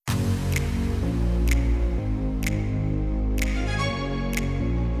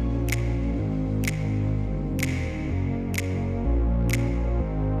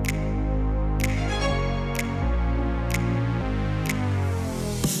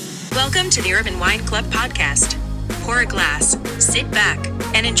Welcome to the Urban Wine Club podcast. Pour a glass, sit back,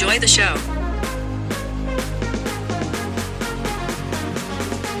 and enjoy the show.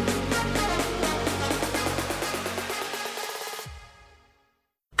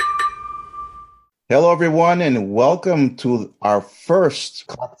 Hello, everyone, and welcome to our first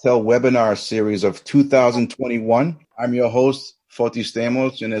cocktail webinar series of 2021. I'm your host, Fotis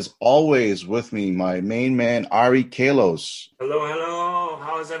Stamos, and as always with me, my main man, Ari Kalos. Hello.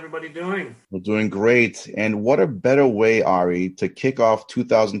 How is everybody doing? We're doing great. And what a better way, Ari, to kick off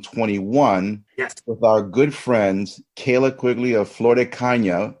 2021 with our good friend, Kayla Quigley of Flor de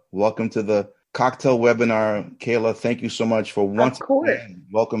Caña. Welcome to the cocktail webinar. Kayla, thank you so much for once again.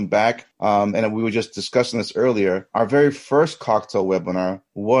 Welcome back. And we were just discussing this earlier. Our very first cocktail webinar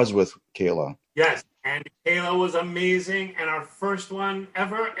was with Kayla. Yes, and Kayla was amazing, and our first one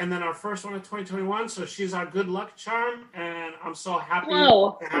ever, and then our first one in 2021. So she's our good luck charm, and I'm so happy.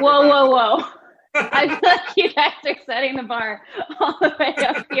 Whoa. I feel like you guys are setting the bar all the way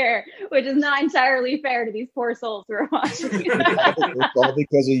up here, which is not entirely fair to these poor souls who are watching. It's all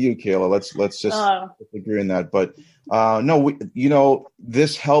because of you, Kayla. Let's just agree on that. But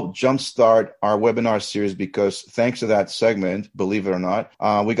this helped jumpstart our webinar series because thanks to that segment, believe it or not,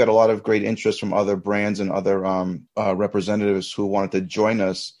 we got a lot of great interest from other brands and other representatives who wanted to join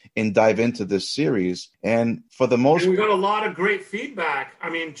us and dive into this series. And for the most part, we got a lot of great feedback. I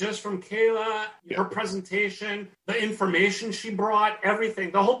mean, just from Kayla, her presentation, the information she brought,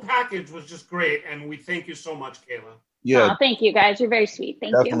 everything, the whole package was just great. And we thank you so much, Kayla. Yeah. Oh, thank you guys. You're very sweet.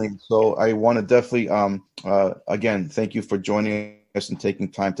 Thank you. So I want to definitely, again, thank you for joining us and taking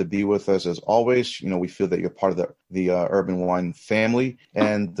time to be with us as always. We feel that you're part of the Urban Wine family,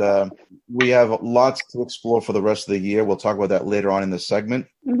 and we have lots to explore for the rest of the year. We'll talk about that later on in the segment.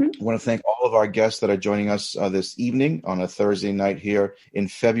 I want to thank all of our guests that are joining us this evening on a Thursday night here in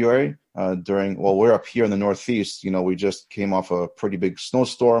February. We're up here in the Northeast. We just came off a pretty big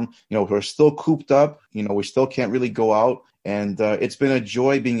snowstorm. We're still cooped up. We still can't really go out. And it's been a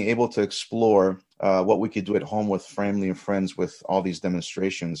joy being able to explore what we could do at home with family and friends with all these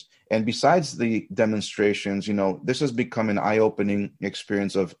demonstrations. And besides the demonstrations, this has become an eye-opening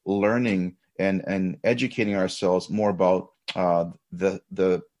experience of learning and educating ourselves more about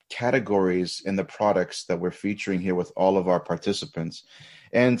the categories and the products that we're featuring here with all of our participants.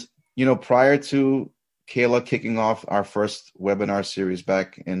 And prior to Kayla kicking off our first webinar series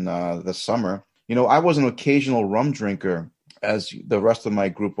back in the summer, I was an occasional rum drinker, as the rest of my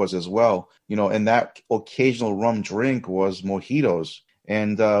group was as well, and that occasional rum drink was mojitos.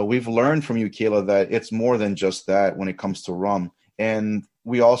 And we've learned from you, Kayla, that it's more than just that when it comes to rum. And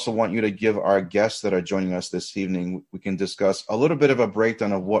we also want you to give our guests that are joining us this evening, we can discuss a little bit of a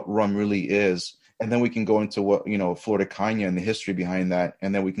breakdown of what rum really is. And then we can go into what, Flor de Caña and the history behind that.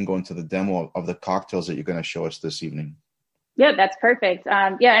 And then we can go into the demo of the cocktails that you're going to show us this evening. Yeah, that's perfect.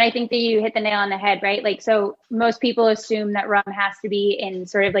 And I think that you hit the nail on the head, right? So most people assume that rum has to be in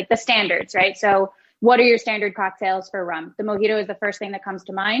sort of like the standards, right? So what are your standard cocktails for rum? The mojito is the first thing that comes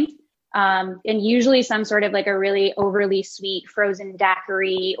to mind. And usually some sort of like a really overly sweet frozen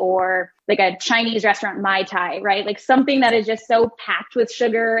daiquiri or like a Chinese restaurant Mai Tai, right? Like something that is just so packed with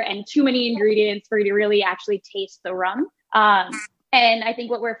sugar and too many ingredients for you to really actually taste the rum. And I think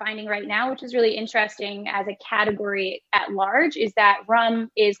what we're finding right now, which is really interesting as a category at large, is that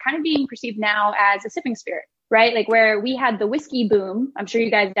rum is kind of being perceived now as a sipping spirit, right? Like where we had the whiskey boom, I'm sure you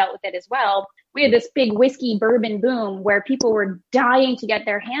guys dealt with it as well. We had this big whiskey bourbon boom where people were dying to get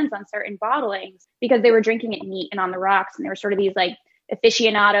their hands on certain bottlings because they were drinking it neat and on the rocks. And there were sort of these like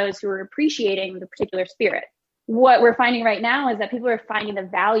aficionados who were appreciating the particular spirit. What we're finding right now is that people are finding the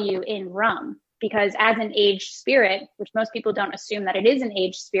value in rum because as an aged spirit, which most people don't assume that it is an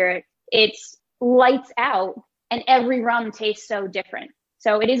aged spirit, it's lights out and every rum tastes so different.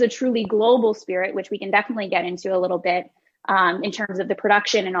 So it is a truly global spirit, which we can definitely get into a little bit in terms of the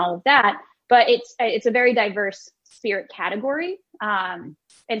production and all of that. But it's a very diverse spirit category. And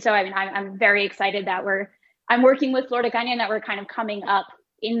so, I'm very excited that I'm working with Flor de Caña and that we're kind of coming up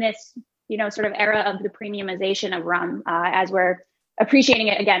in this, sort of era of the premiumization of rum as we're appreciating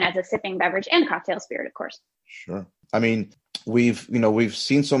it again as a sipping beverage and cocktail spirit, of course. Sure. We've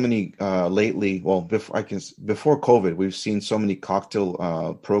seen so many lately. Well, before COVID, we've seen so many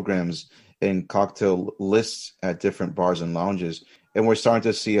cocktail programs and cocktail lists at different bars and lounges. And we're starting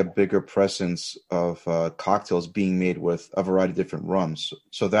to see a bigger presence of cocktails being made with a variety of different rums.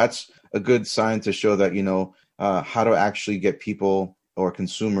 So that's a good sign to show that, how to actually get people or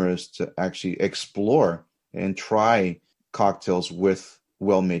consumers to actually explore and try cocktails with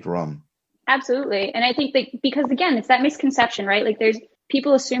well-made rum. Absolutely. And I think that because again, it's that misconception, right? Like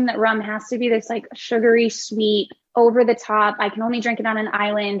people assume that rum has to be this like sugary, sweet, over the top. I can only drink it on an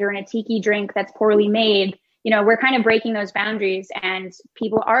island or in a tiki drink that's poorly made. We're kind of breaking those boundaries, and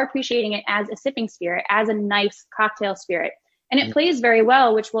people are appreciating it as a sipping spirit, as a nice cocktail spirit. And it plays very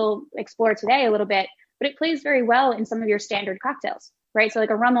well, which we'll explore today a little bit, but it plays very well in some of your standard cocktails, right? So like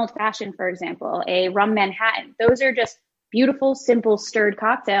a rum old fashioned, for example, a rum Manhattan, those are just beautiful, simple stirred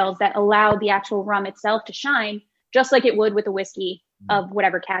cocktails that allow the actual rum itself to shine just like it would with a whiskey of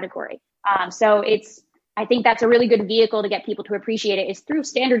whatever category. So I think that's a really good vehicle to get people to appreciate it, is through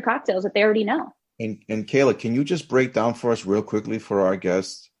standard cocktails that they already know. And Kayla, can you just break down for us real quickly for our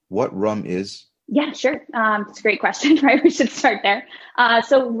guests what rum is? Yeah, sure. It's a great question, right? We should start there.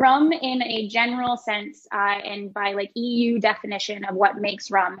 So rum in a general sense, and by like EU definition of what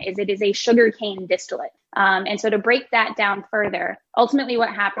makes rum, is it is a sugarcane distillate. And so to break that down further, ultimately what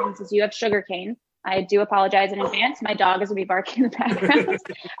happens is you have sugarcane. I do apologize in advance. My dog is going to be barking in the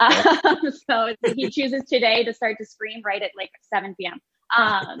background. So he chooses today to start to scream right at like 7 p.m.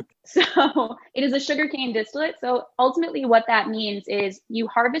 So it is a sugarcane distillate. So ultimately what that means is you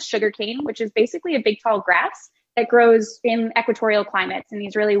harvest sugarcane, which is basically a big tall grass that grows in equatorial climates, in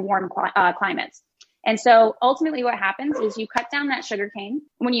these really warm climates. And so ultimately what happens is you cut down that sugarcane.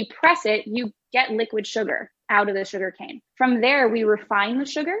 When you press it, you get liquid sugar out of the sugarcane. From there, we refine the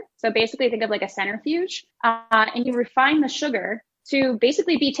sugar. So basically think of like a centrifuge, and you refine the sugar to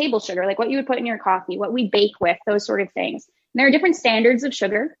basically be table sugar, like what you would put in your coffee, what we bake with, those sort of things. And there are different standards of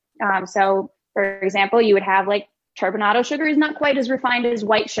sugar. So for example, you would have like turbinado sugar is not quite as refined as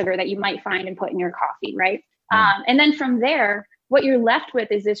white sugar that you might find and put in your coffee, right? And then from there, what you're left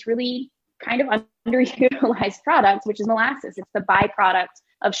with is this really kind of underutilized product, which is molasses. It's the byproduct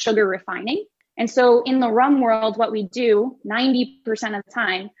of sugar refining. And so in the rum world, what we do 90% of the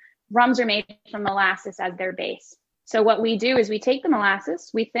time, rums are made from molasses as their base. So what we do is we take the molasses,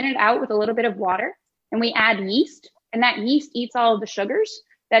 we thin it out with a little bit of water, and we add yeast. And that yeast eats all of the sugars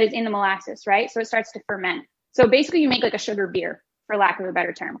that is in the molasses, right? So it starts to ferment. So basically you make like a sugar beer, for lack of a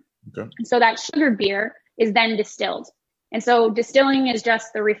better term. Okay. And so that sugar beer is then distilled. And so distilling is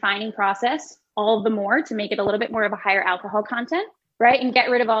just the refining process, all the more to make it a little bit more of a higher alcohol content, right? And get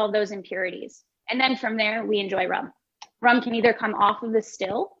rid of all of those impurities. And then from there, we enjoy rum. Rum can either come off of the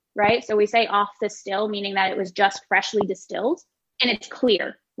still, right? So we say off the still, meaning that it was just freshly distilled and it's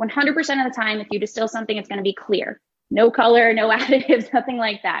clear. 100% of the time, if you distill something, it's going to be clear. No color, no additives, nothing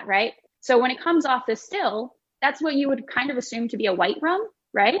like that, right? So when it comes off the still, that's what you would kind of assume to be a white rum,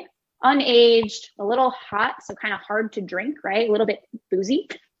 right? Unaged, a little hot, so kind of hard to drink, right? A little bit boozy,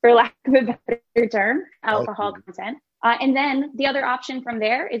 for lack of a better term, alcohol content. And then the other option from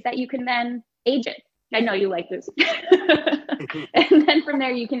there is that you can then age it. I know you like booze. And then from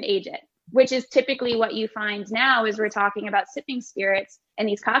there, you can age it, which is typically what you find now as we're talking about sipping spirits and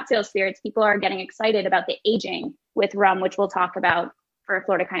these cocktail spirits. People are getting excited about the aging with rum, which we'll talk about for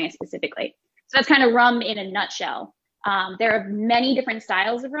Flor de Caña specifically. So that's kind of rum in a nutshell. There are many different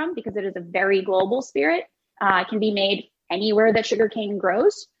styles of rum because it is a very global spirit. It can be made anywhere that sugarcane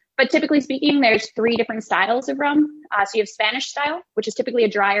grows. But typically speaking, there's 3 different styles of rum. So you have Spanish style, which is typically a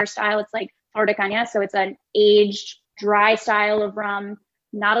drier style. It's like Flor de Caña. So it's an aged, dry style of rum,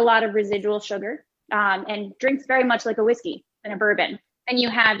 not a lot of residual sugar, and drinks very much like a whiskey and a bourbon. And you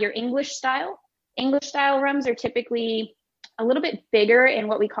have your English style. English style rums are typically a little bit bigger in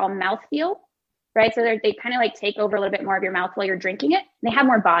what we call mouthfeel, right? So they kind of like take over a little bit more of your mouth while you're drinking it. They have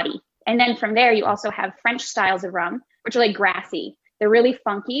more body. And then from there, you also have French styles of rum, which are like grassy. They're really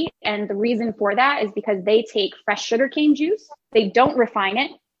funky. And the reason for that is because they take fresh sugarcane juice, they don't refine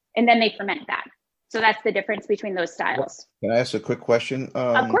it, and then they ferment that. So that's the difference between those styles. Can I ask a quick question?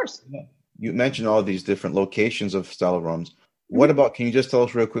 Of course. You mentioned all these different locations of style of rums. What about, can you just tell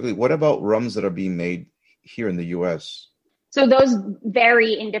us real quickly, what about rums that are being made here in the U.S.? So those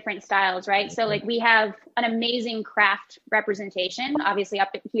vary in different styles, right? So like we have an amazing craft representation, obviously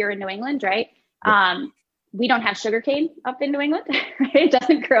up here in New England, right? We don't have sugarcane up in New England, right? It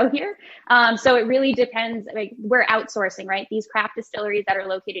doesn't grow here. So it really depends. Like we're outsourcing, right? These craft distilleries that are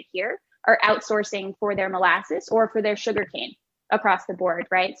located here are outsourcing for their molasses or for their sugarcane across the board,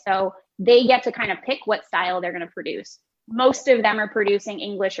 right? So they get to kind of pick what style they're going to produce. Most of them are producing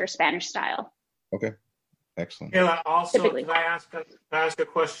English or Spanish style. Okay. Excellent. Kayla, also, can I ask a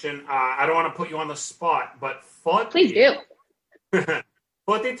question? I don't want to put you on the spot, but Foti, please do.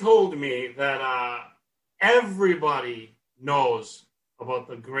 Foti told me that everybody knows about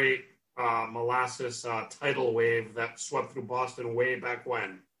the great molasses tidal wave that swept through Boston way back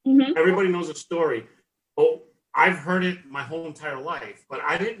when. Mm-hmm. Everybody knows the story. Oh, I've heard it my whole entire life, but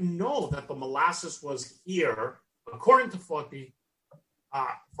I didn't know that the molasses was here, according to Foti,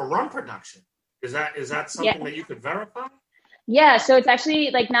 for rum production. Is that something that you could verify? Yeah, so it's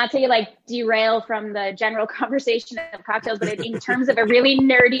actually like, not to like derail from the general conversation of cocktails, but in terms of a really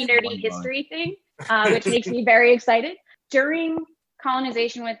nerdy history thing, which makes me very excited. During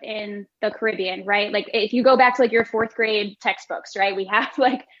colonization within the Caribbean, right? Like if you go back to like your fourth grade textbooks, right? We have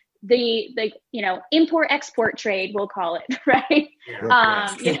like the import export trade, we'll call it, right?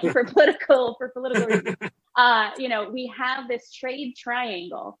 For political reasons. We have this trade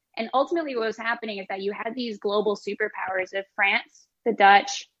triangle. And ultimately what was happening is that you had these global superpowers of France, the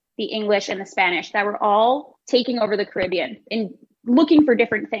Dutch, the English, and the Spanish that were all taking over the Caribbean and looking for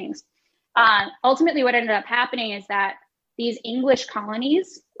different things. Ultimately what ended up happening is that these English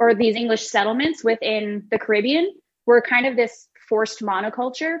colonies or these English settlements within the Caribbean were kind of this forced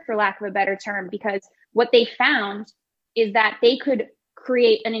monoculture, for lack of a better term, because what they found is that they could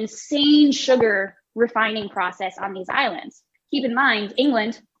create an insane sugar refining process on these islands. Keep in mind,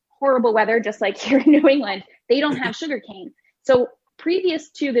 England, horrible weather, just like here in New England, they don't have sugarcane. So previous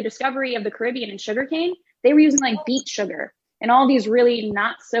to the discovery of the Caribbean and sugarcane, they were using like beet sugar and all these really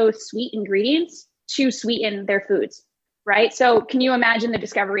not so sweet ingredients to sweeten their foods, right? So can you imagine the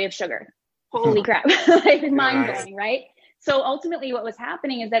discovery of sugar? Holy crap, like mind blowing, right? So ultimately what was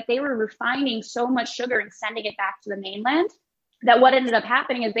happening is that they were refining so much sugar and sending it back to the mainland that what ended up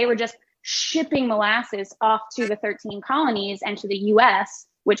happening is they were just shipping molasses off to the 13 colonies and to the US,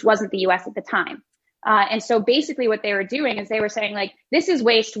 which wasn't the US at the time. And so basically what they were doing is they were saying like, this is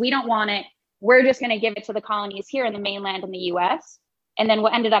waste. We don't want it. We're just going to give it to the colonies here in the mainland in the US. And then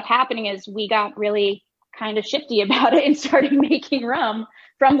what ended up happening is we got really kind of shifty about it and started making rum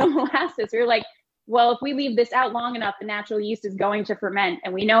from the molasses. We were like, well, if we leave this out long enough, the natural yeast is going to ferment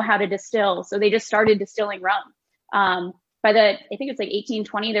and we know how to distill. So they just started distilling rum. I think it's like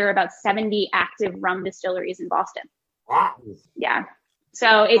 1820, there were about 70 active rum distilleries in Boston. Wow. Yeah.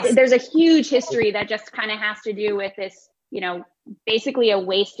 So there's a huge history that just kind of has to do with this, basically a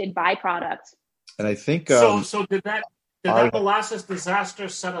wasted byproduct. And I think so did that molasses disaster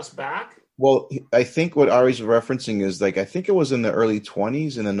set us back? Well, I think what Ari's referencing is like, I think it was in the early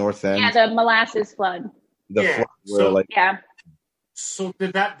 20s in the North End. Yeah, the molasses flood. So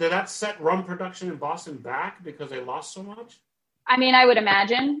did that set rum production in Boston back because they lost so much? I mean, I would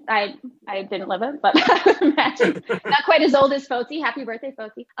imagine. I didn't live it, but I would imagine. Not quite as old as Foci. Happy birthday,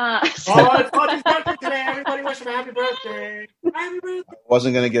 Foci. It's Foci's birthday today. Everybody wish him a happy birthday. Happy birthday. I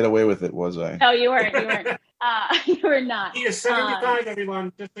wasn't going to get away with it, was I? No, you weren't. You were not. He is 75,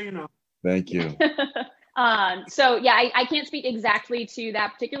 everyone, just so you know. Thank you. So yeah, I can't speak exactly to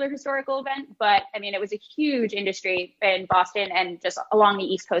that particular historical event, but I mean, it was a huge industry in Boston and just along the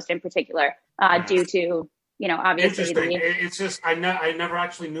East Coast in particular, due to, obviously. Interesting. It's just, I never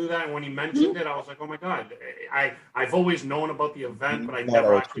actually knew that. And when he mentioned it, I was like, oh my God, I've always known about the event, but I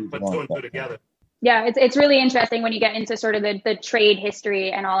never actually put two and two together. Yeah, it's really interesting when you get into sort of the trade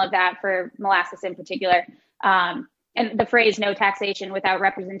history and all of that for molasses in particular. And the phrase "no taxation without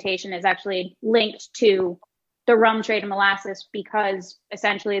representation" is actually linked to the rum trade and molasses because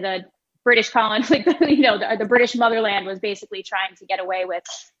essentially the British colony, the British motherland was basically trying to get away with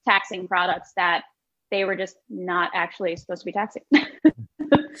taxing products that they were just not actually supposed to be taxing.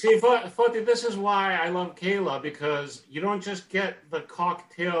 See, Foti, this is why I love Kayla, because you don't just get the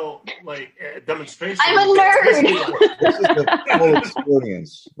cocktail demonstration. I'm a nerd. This is the full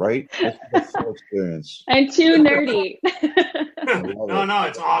experience, right? This is the full experience. I'm too nerdy. No,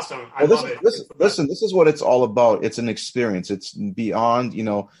 it's awesome. Listen, this is what it's all about. It's an experience. It's beyond,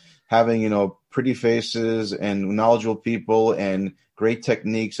 having, pretty faces and knowledgeable people and great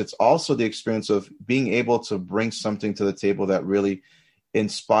techniques. It's also the experience of being able to bring something to the table that really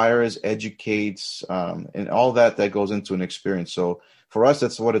inspires, educates, and all that goes into an experience. So for us,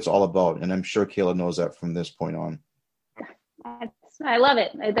 that's what it's all about. And I'm sure Kayla knows that from this point on. I love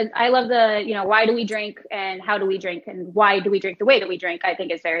it. I love the, why do we drink and how do we drink and why do we drink the way that we drink, I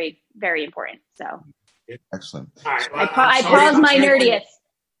think is very, very important. So excellent. All right, well, I pause my nerdiest.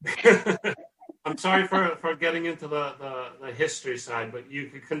 I'm sorry for getting into the history side, but you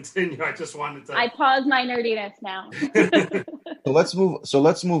can continue. I just wanted to. I pause my nerdiness now. So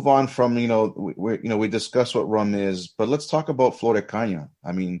let's move on from we discussed what rum is, but let's talk about Flor de Caña.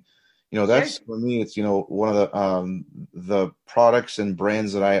 I mean, that's for me. It's one of the products and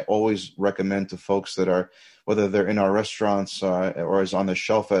brands that I always recommend to folks that are, whether they're in our restaurants or is on the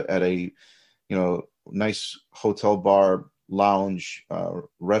shelf at a nice hotel bar, lounge,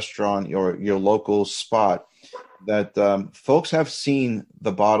 restaurant, or your local spot, that folks have seen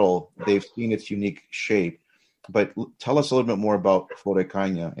the bottle, they've seen its unique shape. But tell us a little bit more about Flor de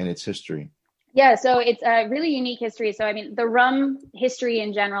Caña and its history. Yeah, so it's a really unique history. So, I mean, the rum history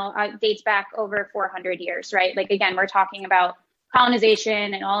in general dates back over 400 years, right? Like, again, we're talking about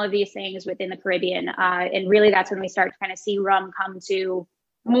colonization and all of these things within the Caribbean. And really, that's when we start to kind of see rum come to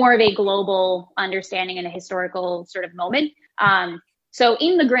more of a global understanding and a historical sort of moment. So,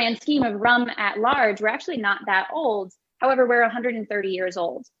 in the grand scheme of rum at large, we're actually not that old. However, we're 130 years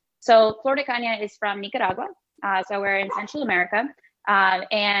old. So, Flor de Caña is from Nicaragua. So, we're in Central America.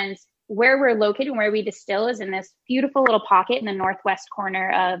 And where we're located and where we distill is in this beautiful little pocket in the northwest corner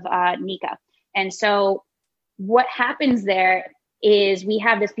of Nica. And so what happens there is we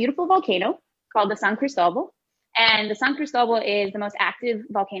have this beautiful volcano called the San Cristobal. And the San Cristobal is the most active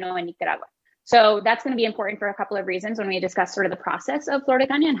volcano in Nicaragua. So that's going to be important for a couple of reasons when we discuss sort of the process of Flor de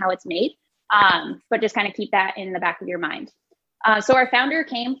Caña and how it's made. But just kind of keep that in the back of your mind. So our founder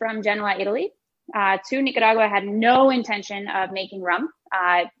came from Genoa, Italy. To Nicaragua, had no intention of making rum,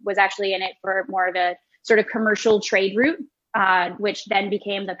 was actually in it for more of a sort of commercial trade route, which then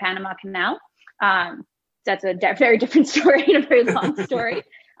became the Panama Canal. That's a very different story and a very long story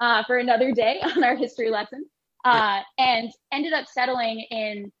for another day on our history lesson. And ended up settling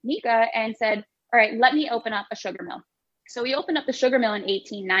in Nica and said, all right, let me open up a sugar mill. So we opened up the sugar mill in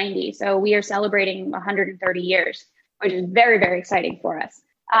 1890. So we are celebrating 130 years, which is very, very exciting for us.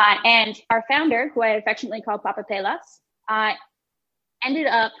 And our founder, who I affectionately call Papa Pelas, ended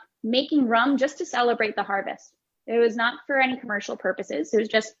up making rum just to celebrate the harvest. It was not for any commercial purposes. It was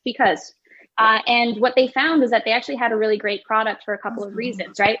just because. And what they found is that they actually had a really great product for a couple of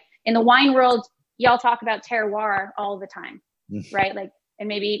reasons, right? In the wine world, y'all talk about terroir all the time, right? Like, and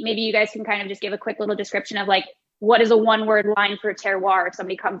maybe you guys can kind of just give a quick little description of like, what is a one-word line for terroir if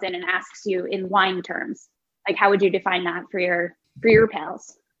somebody comes in and asks you in wine terms? Like, how would you define that for your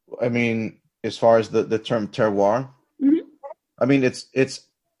pals? I mean, as far as the term terroir, I mean, it's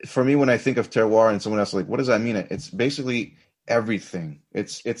for me, when I think of terroir and someone else like, what does that mean? It's basically everything.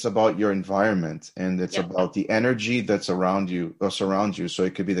 It's about your environment, and it's about the energy that's around you or surrounds you. So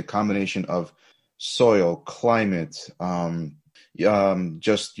it could be the combination of soil, climate,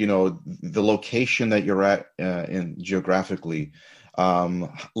 just, the location that you're at in geographically,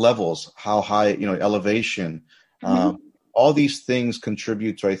 levels, how high, elevation, all these things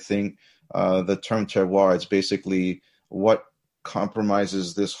contribute to, I think, the term terroir. It's basically what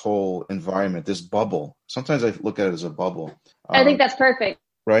compromises this whole environment, this bubble. Sometimes I look at it as a bubble. I think that's perfect.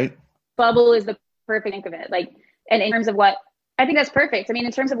 Right? Bubble is the perfect think of it. Like, and in terms of what, I think that's perfect. I mean,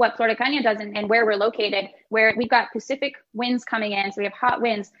 in terms of what Flor de Caña does and where we're located, where we've got Pacific winds coming in, so we have hot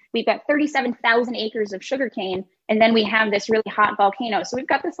winds, we've got 37,000 acres of sugarcane, and then we have this really hot volcano. So we've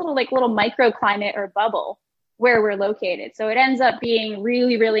got this little microclimate or bubble where we're located. So it ends up being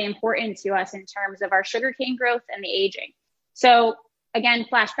really, really important to us in terms of our sugarcane growth and the aging. So again,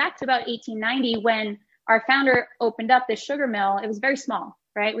 flash back to about 1890 when our founder opened up this sugar mill. It was very small,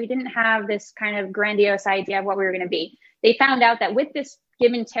 right? We didn't have this kind of grandiose idea of what we were going to be. They found out that with this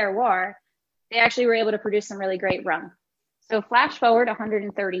given terroir, they actually were able to produce some really great rum. So flash forward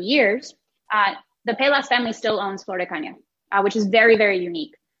 130 years, the Pelas family still owns Flor de Caña, which is very, very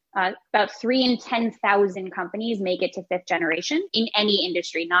unique. About 3 in 10,000 companies make it to 5th generation in any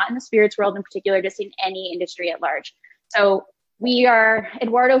industry, not in the spirits world in particular, just in any industry at large. So we are,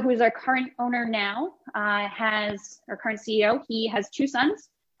 Eduardo, who is our current owner now, has our current CEO. He has 2 sons.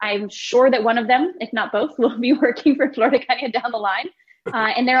 I'm sure that one of them, if not both, will be working for Flor de Caña down the line.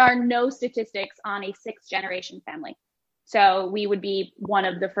 And there are no statistics on a 6th generation family. So we would be one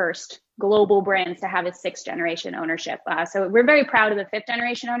of the first global brands to have a 6th generation ownership. So we're very proud of the 5th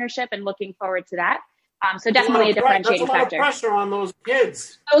generation ownership and looking forward to that. So definitely a differentiating factor. That's a lot of pressure on those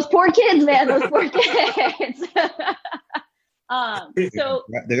kids. Those poor kids, man. Those poor kids. So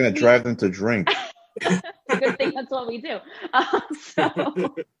they're going to drive them to drink. Good thing that's what we do.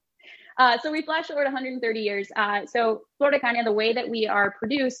 So we flash forward 130 years. So Flor de Caña, the way that we are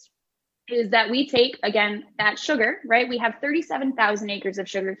produced is that we take, again, that sugar, right? We have 37,000 acres of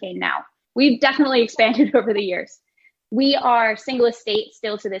sugarcane now. We've definitely expanded over the years. We are single estate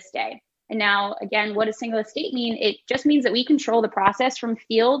still to this day. And now, again, what does single estate mean? It just means that we control the process from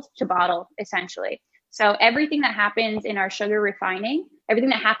field to bottle, essentially. So everything that happens in our sugar refining,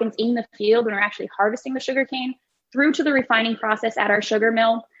 everything that happens in the field when we're actually harvesting the sugarcane, through to the refining process at our sugar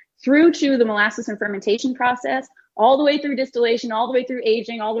mill, through to the molasses and fermentation process, all the way through distillation, all the way through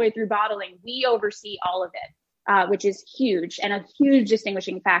aging, all the way through bottling, we oversee all of it, which is huge and a huge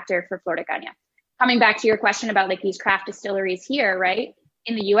distinguishing factor for Flor de Caña. Coming back to your question about like these craft distilleries here, right?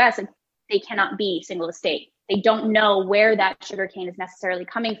 In the US, they cannot be single estate. They don't know where that sugarcane is necessarily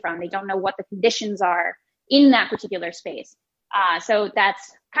coming from. They don't know what the conditions are in that particular space. So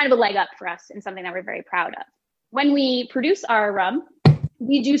that's kind of a leg up for us and something that we're very proud of. When we produce our rum,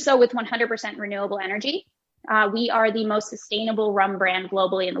 we do so with 100% renewable energy. We are the most sustainable rum brand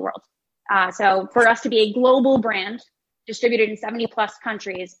globally in the world. So for us to be a global brand distributed in 70 plus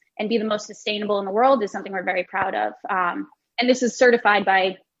countries and be the most sustainable in the world is something we're very proud of. And this is certified by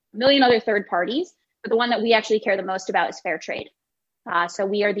a million other third parties, but the one that we actually care the most about is fair trade. So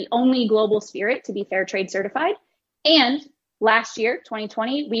we are the only global spirit to be fair trade certified. And last year,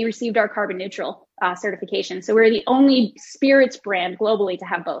 2020, we received our carbon neutral certification. So we're the only spirits brand globally to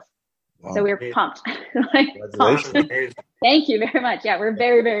have both. Wow. So we're pumped. Congratulations. Thank you very much. Yeah, we're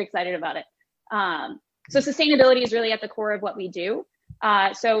very, very excited about it. So sustainability is really at the core of what we do.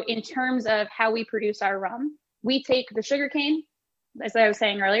 So in terms of how we produce our rum, we take the sugarcane, as I was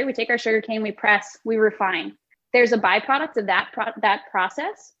saying earlier, we take our sugarcane, we press, we refine. There's a byproduct of that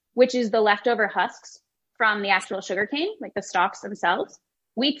process, which is the leftover husks from the actual sugarcane, like the stalks themselves.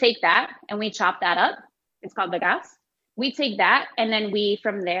 We take that and we chop that up. It's called bagasse. We take that and then we,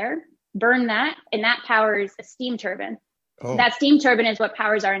 from there, burn that, and that powers a steam turbine. Oh. That steam turbine is what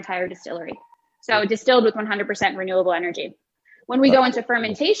powers our entire distillery. So distilled with 100% renewable energy. When we go into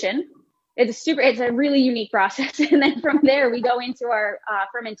fermentation, it's a really unique process. And then from there, we go into our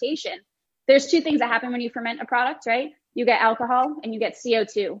fermentation. There's two things that happen when you ferment a product, right? You get alcohol and you get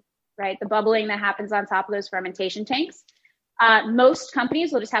CO2, right? The bubbling that happens on top of those fermentation tanks. Most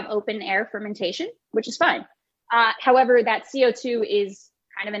companies will just have open air fermentation, which is fine. However, that CO2 is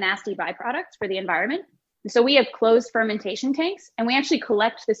kind of a nasty byproduct for the environment. And so we have closed fermentation tanks and we actually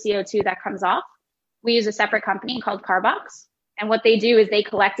collect the CO2 that comes off. We use a separate company called Carbox. And what they do is they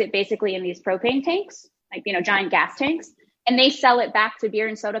collect it basically in these propane tanks, like, giant gas tanks, and they sell it back to beer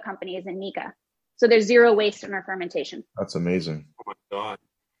and soda companies in Nika. So there's zero waste in our fermentation. That's amazing. Oh my God.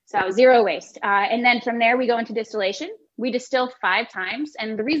 So zero waste. And then from there, we go into distillation. We distill 5 times.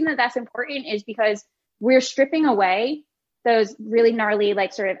 And the reason that that's important is because we're stripping away those really gnarly,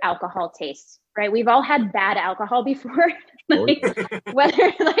 like sort of alcohol tastes, right? We've all had bad alcohol before,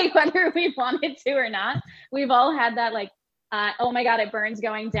 whether we wanted to or not. We've all had that, like, oh my God, it burns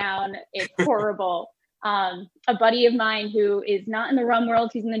going down. It's horrible. A buddy of mine who is not in the rum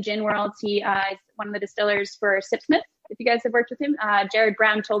world, he's in the gin world. He is one of the distillers for Sipsmith. If you guys have worked with him, Jared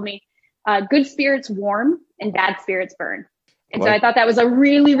Brown told me, good spirits warm and bad spirits burn. And so I thought that was a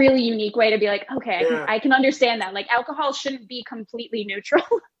really, really unique way to be like, okay, I can understand that. Like, alcohol shouldn't be completely neutral,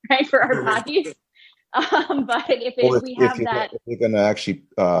 right, for our bodies. But if you're going to actually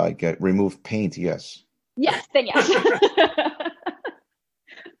remove paint, yes. Yes, then yes.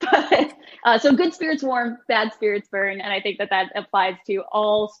 But so good spirits warm, bad spirits burn. And I think that applies to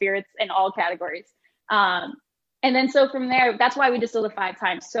all spirits in all categories. And then so from there, that's why we distill it 5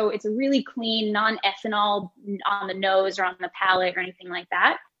 times. So it's a really clean, non-ethanol on the nose or on the palate or anything like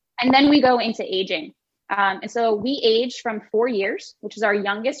that. And then we go into aging. And so we age from 4 years, which is our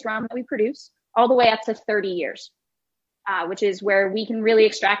youngest rum that we produce, all the way up to 30 years, which is where we can really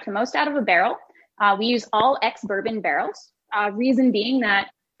extract the most out of a barrel. We use all ex-bourbon barrels. Reason being that,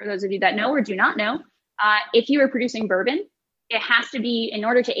 for those of you that know or do not know, if you are producing bourbon, it has to be, in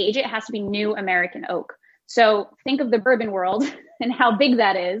order to age it, has to be new American oak. So think of the bourbon world and how big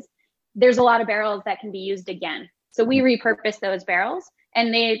that is. There's a lot of barrels that can be used again. So we repurpose those barrels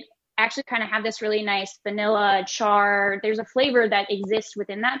and they actually kind of have this really nice vanilla char. There's a flavor that exists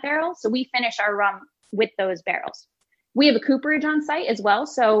within that barrel. So we finish our rum with those barrels. We have a cooperage on site as well.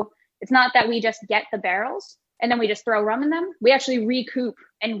 So it's not that we just get the barrels and then we just throw rum in them. We actually recoup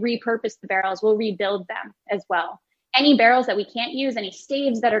and repurpose the barrels. We'll rebuild them as well. Any barrels that we can't use, any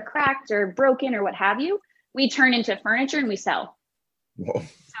staves that are cracked or broken or what have you, we turn into furniture and we sell. Whoa.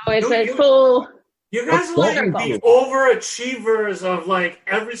 So it's a full... You guys are like the overachievers of like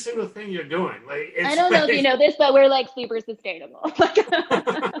every single thing you're doing. Like, I don't know if you know this, but we're like super sustainable.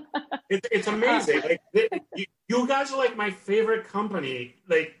 It's amazing. Like you guys are like my favorite company.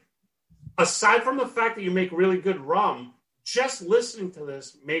 Like, aside from the fact that you make really good rum, just listening to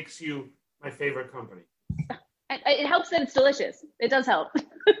this makes you my favorite company. It helps that it's delicious. It does help.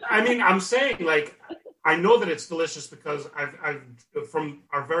 I mean, I'm saying, like, I know that it's delicious because I've from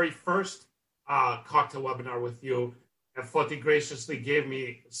our very first cocktail webinar with you, and Foti graciously gave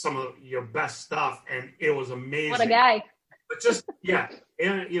me some of your best stuff, and it was amazing. What a guy! But just and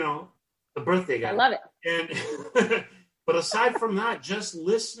the birthday guy. I love it. And but aside from that, just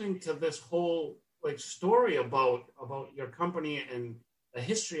listening to this whole like story about your company and the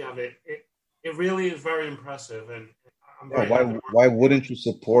history of it, it really is very impressive. And I'm very why wouldn't you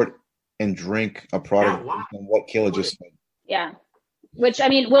support and drink a product from what Kayla just said? Yeah. which I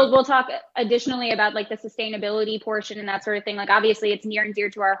mean, we'll talk additionally about like the sustainability portion and that sort of thing. Like obviously it's near and dear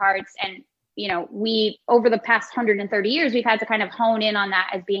to our hearts. And, you know, we, over the past 130 years, we've had to kind of hone in on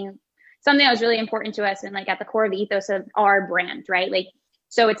that as being something that was really important to us and like at the core of the ethos of our brand, right? Like,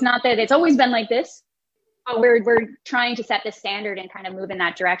 so it's not that it's always been like this, but we're trying to set the standard and kind of move in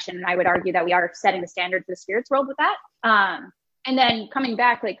that direction. And I would argue that we are setting the standard for the spirits world with that. And then coming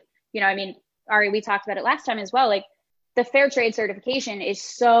back, like, you know, I mean, Ari, we talked about it last time as well. Like the fair trade certification is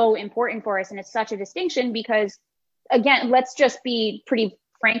so important for us. And it's such a distinction because again, let's just be pretty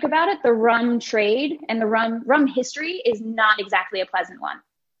frank about it. The rum trade and the rum history is not exactly a pleasant one.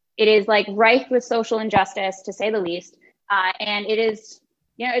 It is like rife with social injustice, to say the least. And it is,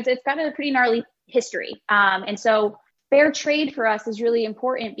 you know, it's got a pretty gnarly history. And so fair trade for us is really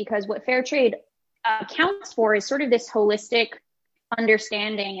important because what fair trade accounts for is sort of this holistic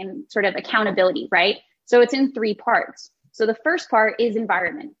understanding and sort of accountability, right? So it's in 3 parts. So the first part is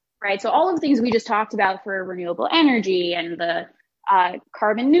environment, right? So all of the things we just talked about for renewable energy and the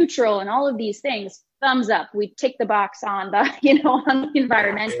carbon neutral and all of these things, thumbs up. We tick the box on the, you know, on the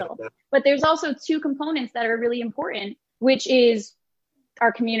environmental. But there's also 2 components that are really important, which is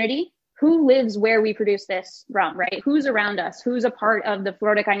our community, who lives where we produce this rum, right? Who's around us? Who's a part of the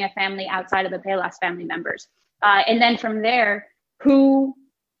Flor de Caña family outside of the Palas family members? And then from there, who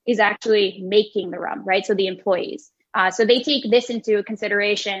is actually making the rum, right? So the employees. So they take this into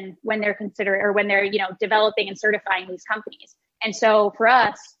consideration when they're you know, developing and certifying these companies. And so for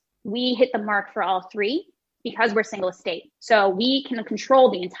us, we hit the mark for all 3 because we're single estate. So we can control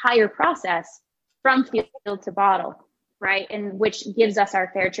the entire process from field to bottle, right? And which gives us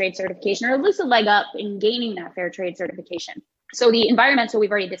our fair trade certification, or at least a leg up in gaining that fair trade certification. So the environmental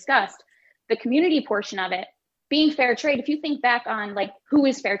we've already discussed, the community portion of it, being fair trade, if you think back on like, who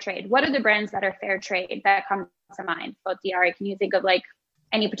is fair trade? What are the brands that are fair trade that come to mind? Both Ari, can you think of like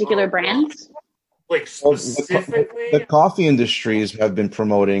any particular brands? Like specifically? The coffee industries have been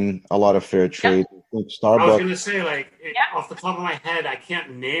promoting a lot of fair trade. Like Starbucks. I was going to say, like, off the top of my head, I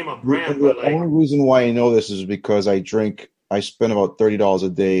can't name a brand. The but like, only reason why I know this is because I spend about $30 a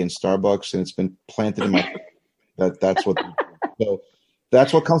day in Starbucks, and it's been planted in my that's what. So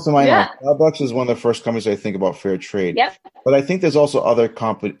that's what comes to mind. Yeah. Starbucks is one of the first companies I think about fair trade. Yep. But I think there's also other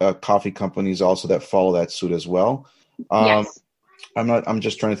coffee companies also that follow that suit as well. Yes. I'm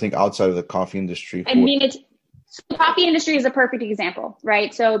just trying to think outside of the coffee industry. I mean, the coffee industry is a perfect example,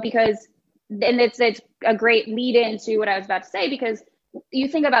 right? So it's a great lead into what I was about to say, because you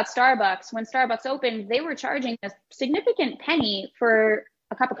think about Starbucks. When Starbucks opened, they were charging a significant penny for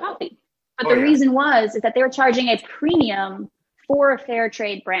a cup of coffee. But the reason is that they were charging a premium for a fair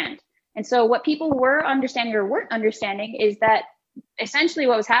trade brand. And so what people were understanding or weren't understanding is that essentially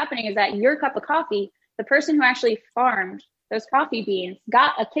what was happening is that your cup of coffee, the person who actually farmed those coffee beans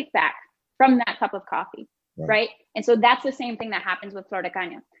got a kickback from that cup of coffee, right? And so that's the same thing that happens with Flor de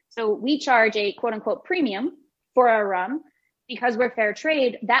Caña. So we charge a quote unquote premium for our rum because we're fair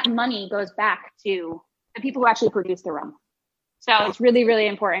trade. That money goes back to the people who actually produce the rum. So it's really, really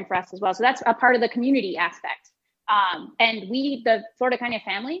important for us as well. So that's a part of the community aspect. And the Flor de Caña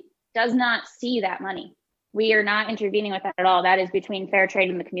family does not see that money. We are not intervening with that at all. That is between fair trade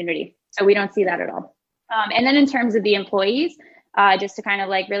and the community. So we don't see that at all. And then in terms of the employees, just to kind of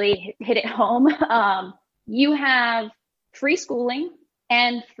like really hit it home, you have free schooling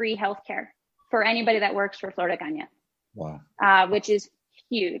and free healthcare for anybody that works for Flor de Caña. Wow. Which is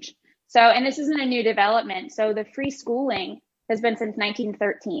huge. So, and this isn't a new development. So the free schooling has been since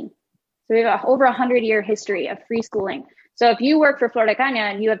 1913. So we have over 100-year history of free schooling. So if you work for Flor de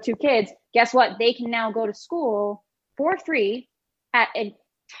Caña and you have 2 kids, guess what? They can now go to school for free at a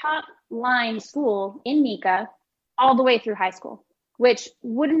top line school in Nica all the way through high school, which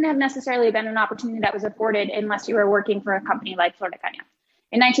wouldn't have necessarily been an opportunity that was afforded unless you were working for a company like Flor de Caña.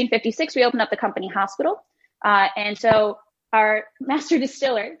 In 1956, we opened up the company hospital. And so our master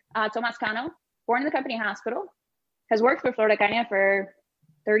distiller, Tomas Cano, born in the company hospital, has worked for Flor de Caña for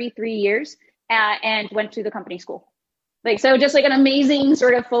 33 years and went to the company school. So just like an amazing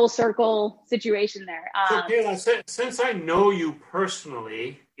sort of full circle situation there. So Kayla, since I know you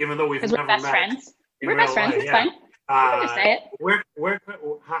personally, even though we've never met. Friends. We're best friends. It's fine. I'll just say it.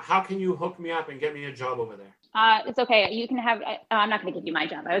 How can you hook me up and get me a job over there? It's okay. You can have. I'm not going to give you my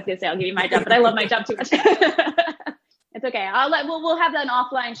job. I was going to say I'll give you my job, but I love my job too much. It's okay. We'll have an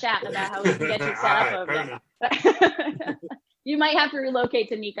offline chat about how we can get you set up over there. You might have to relocate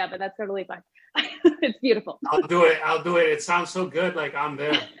to Nica, but that's totally fine. It's beautiful. I'll do it. It sounds so good. Like I'm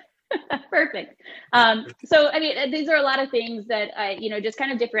there. Perfect. So, I mean, these are a lot of things that, just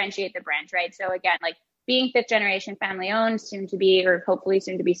kind of differentiate the brand, right? So again, like being 5th generation family owned, soon to be, or hopefully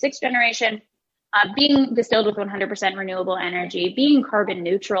soon to be 6th generation, being distilled with 100% renewable energy, being carbon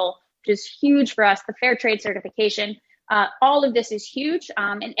neutral, which is huge for us, the fair trade certification. All of this is huge.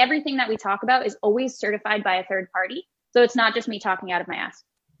 And everything that we talk about is always certified by a third party. So it's not just me talking out of my ass.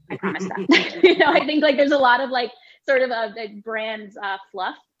 I promise that. I think like there's a lot of like sort of the brand's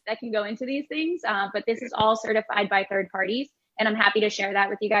fluff that can go into these things. But this is all certified by third parties. And I'm happy to share that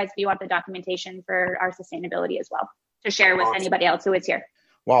with you guys if you want the documentation for our sustainability as well, to share with anybody else who is here.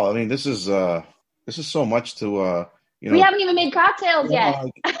 Wow. I mean, this is so much to, we haven't even made cocktails yet.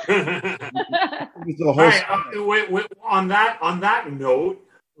 All right, wait, on that note,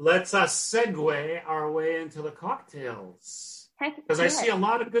 let's segue our way into the cocktails. Because I see a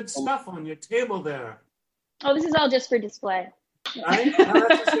lot of good stuff on your table there. Oh, this is all just for display. Right?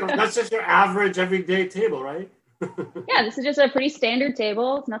 That's just your average everyday table, right? Yeah, this is just a pretty standard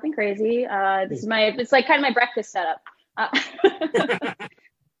table. It's nothing crazy. It's like kind of my breakfast setup.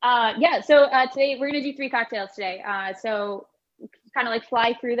 So today we're going to do 3 cocktails today. So kind of like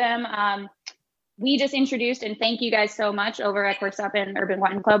fly through them. We just introduced, and thank you guys so much over at Corks Up and Urban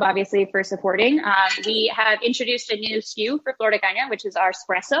Wine Club, obviously, for supporting. We have introduced a new SKU for Flor de Caña, which is our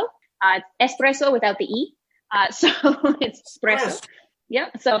espresso. Espresso without the E. So it's espresso. Yeah,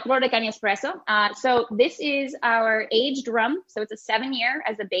 so Flor de Caña espresso. So this is our aged rum. So it's a 7-year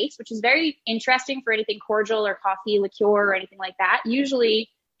as a base, which is very interesting for anything cordial or coffee, liqueur, or anything like that. Usually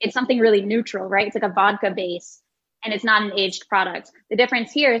it's something really neutral, right? It's like a vodka base, and it's not an aged product. The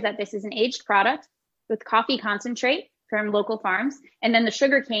difference here is that this is an aged product with coffee concentrate from local farms, and then the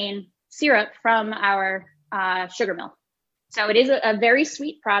sugarcane syrup from our sugar mill. So it is a very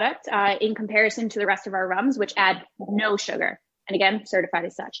sweet product in comparison to the rest of our rums, which add no sugar. And again, certified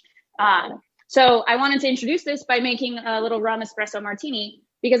as such. So I wanted to introduce this by making a little rum espresso martini,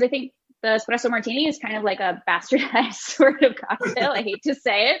 because I think the espresso martini is kind of like a bastardized sort of cocktail. I hate to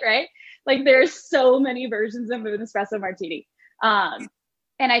say it, right? Like there's so many versions of an espresso martini.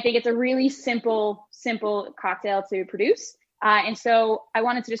 And I think it's a really simple cocktail to produce. And so I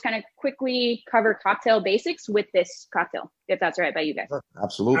wanted to just kind of quickly cover cocktail basics with this cocktail, if that's all right by you guys.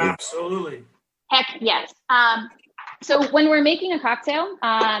 Absolutely. Heck yes. So when we're making a cocktail,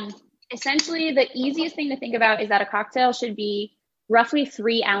 essentially the easiest thing to think about is that a cocktail should be roughly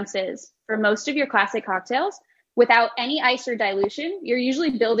 3 ounces for most of your classic cocktails. Without any ice or dilution, you're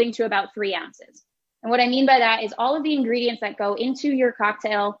usually building to about 3 ounces. And what I mean by that is all of the ingredients that go into your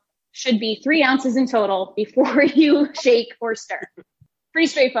cocktail should be 3 ounces in total before you shake or stir. Pretty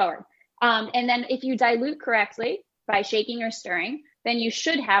straightforward. And then if you dilute correctly by shaking or stirring, then you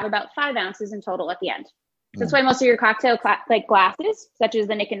should have about 5 ounces in total at the end. That's why most of your cocktail like glasses, such as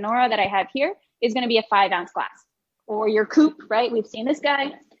the Nick and Nora that I have here, is going to be a 5-ounce glass. Or your coupe, right? We've seen this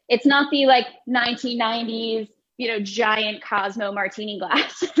guy. It's not the like 1990s, giant Cosmo martini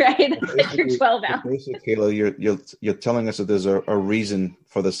glass, right? That's like your 12 ounce. Basically, Kayla, you're telling us that there's a reason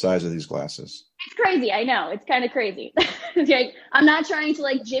for the size of these glasses. It's crazy. I know. It's kind of crazy. Like, I'm not trying to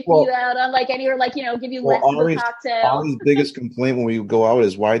like jip you out on like any, or like, give you less of a cocktail. Ari's biggest complaint when we go out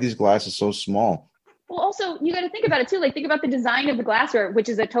is why are these glasses so small? Well, also, you got to think about it too. Like, think about the design of the glassware, which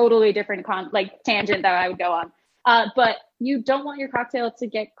is a totally different tangent that I would go on. But you don't want your cocktail to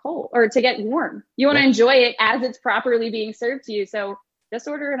get cold or to get warm. You want to enjoy it as it's properly being served to you. So just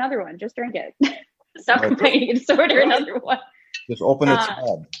order another one. Just drink it. Stop complaining. Just order another one. Just open a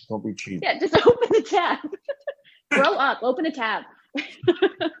tab. Don't be cheap. Yeah, just open the tab. Grow up. Open a tab.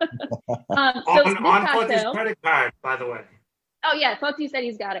 On Foti's credit card, by the way. Oh yeah, Foti said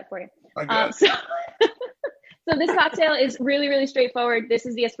he's got it for you. So this cocktail is really, really straightforward. This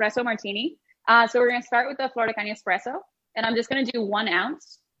is the espresso martini. So we're going to start with the Flor de Caña espresso, and I'm just going to do 1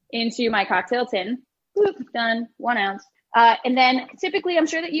 ounce into my cocktail tin. Boop, done, 1 ounce. And then typically, I'm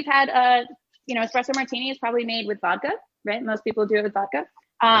sure that you've had espresso martini is probably made with vodka, right? Most people do it with vodka.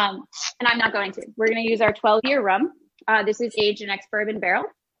 And I'm not going to. We're going to use our 12-year rum. This is aged in ex-bourbon barrel,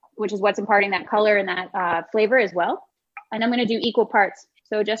 which is what's imparting that color and that flavor as well. And I'm going to do equal parts.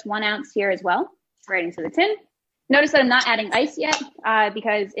 So just 1 ounce here as well, right into the tin. Notice that I'm not adding ice yet,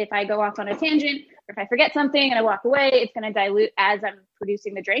 because if I go off on a tangent, or if I forget something and I walk away, it's going to dilute as I'm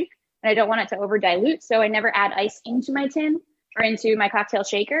producing the drink. And I don't want it to over dilute. So I never add ice into my tin or into my cocktail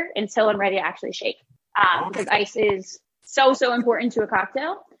shaker until I'm ready to actually shake. Because ice is so important to a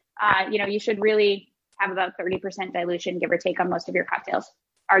cocktail. You should really have about 30% dilution, give or take, on most of your cocktails,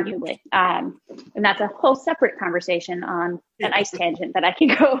 arguably. And that's a whole separate conversation on an ice tangent that I can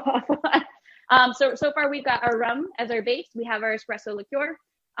go off on. So far we've got our rum as our base. We have our espresso liqueur.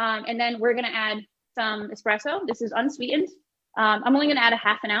 And then we're going to add some espresso. This is unsweetened. I'm only going to add a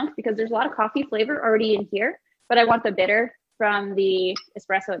half an ounce because there's a lot of coffee flavor already in here, but I want the bitter from the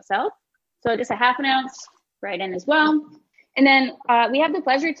espresso itself. So just a half an ounce right in as well. And then we have the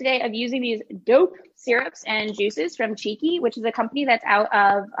pleasure today of using these dope syrups and juices from Cheeky, which is a company that's out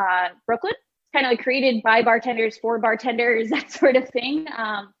of Brooklyn, kind of like created by bartenders for bartenders, that sort of thing.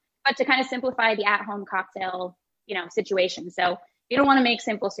 But to kind of simplify the at-home cocktail, situation. So you don't want to make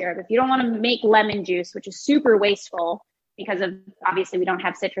simple syrup. If you don't want to make lemon juice, which is super wasteful because of obviously we don't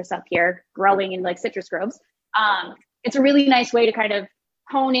have citrus up here growing in like citrus groves. It's a really nice way to kind of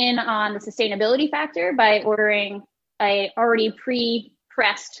hone in on the sustainability factor by ordering a already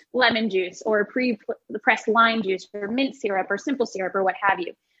pre-pressed lemon juice or pre-pressed lime juice or mint syrup or simple syrup or what have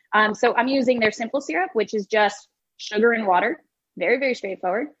you. So I'm using their simple syrup, which is just sugar and water. Very, very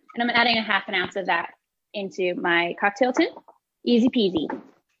straightforward. And I'm adding a half an ounce of that into my cocktail tin. Easy peasy.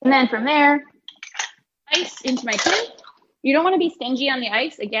 And then from there, ice into my tin. You don't want to be stingy on the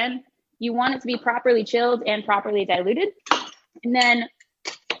ice. Again, you want it to be properly chilled and properly diluted. And then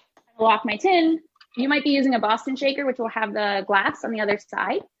I'll lock my tin. You might be using a Boston shaker, which will have the glass on the other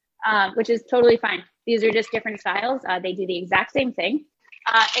side, which is totally fine. These are just different styles. They do the exact same thing.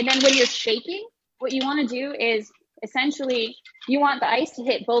 And then when you're shaking, what you want to do is essentially you want the ice to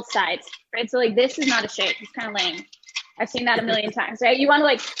hit both sides, right? So like this is not a shake. It's kind of lame. I've seen that a million times, right? You want to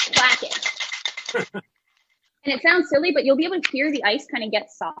like clack it. And it sounds silly, but you'll be able to hear the ice kind of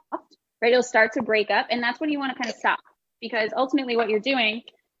get soft, right? It'll start to break up. And that's when you want to kind of stop, because ultimately what you're doing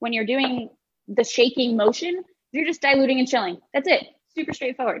when you're doing the shaking motion, you're just diluting and chilling. That's it. Super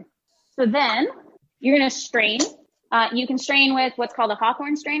straightforward. So then you're going to strain. You can strain with what's called a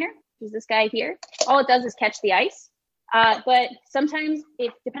Hawthorne strainer, which is this guy here. All it does is catch the ice. But sometimes,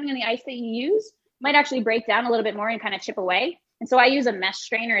 depending on the ice that you use, it might actually break down a little bit more and kind of chip away. And so I use a mesh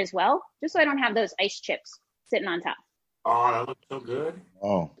strainer as well, just so I don't have those ice chips sitting on top. Oh, that looks so good.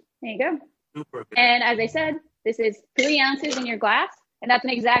 Oh, there you go. Super good. And as I said, this is 3 ounces in your glass, and that's an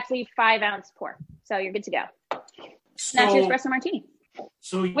exactly 5 ounce pour. So you're good to go. So, that's your espresso martini,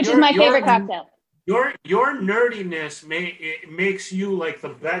 so which is my favorite cocktail. Your nerdiness makes you like the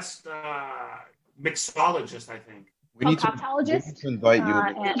best mixologist, I think. we need to invite you.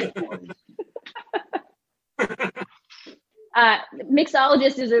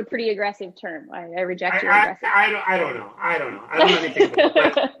 Mixologist is a pretty aggressive term. I reject your aggressive. I don't know. I don't know anything about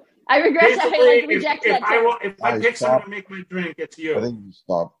it. I reject that term. If I pick someone to make my drink, it's you. I think you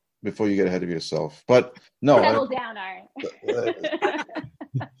stop before you get ahead of yourself. But no. Settle down, Art.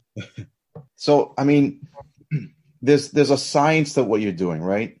 So, I mean, there's a science to what you're doing,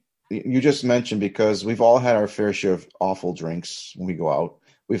 right? You just mentioned, because we've all had our fair share of awful drinks when we go out.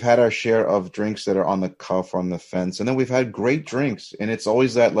 We've had our share of drinks that are on the cuff, on the fence, and then we've had great drinks. And it's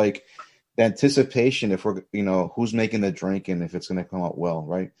always that like the anticipation if we're, who's making the drink and if it's going to come out well,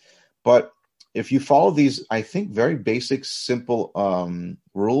 right? But if you follow these, I think, very basic, simple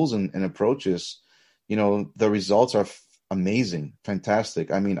rules and approaches, the results are amazing,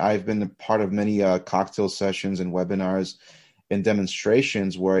 fantastic. I mean, I've been a part of many cocktail sessions and webinars and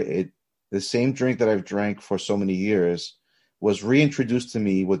demonstrations where the same drink that I've drank for so many years was reintroduced to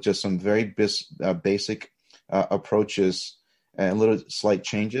me with just some very basic approaches and little slight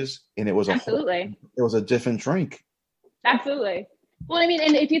changes, and it was it was a different drink. Absolutely. Well, I mean,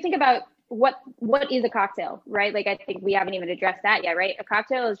 and if you think about what is a cocktail, right? Like, I think we haven't even addressed that yet, right? A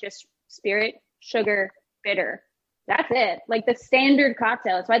cocktail is just spirit, sugar, bitter. That's it. Like the standard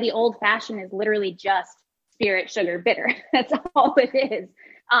cocktail. That's why the old fashioned is literally just spirit, sugar, bitter. That's all it is.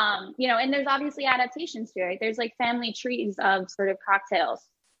 And there's obviously adaptations to it. There's like family trees of sort of cocktails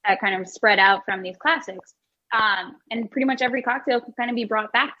that kind of spread out from these classics. And pretty much every cocktail can kind of be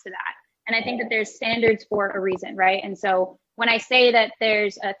brought back to that. And I think that there's standards for a reason, right? And so when I say that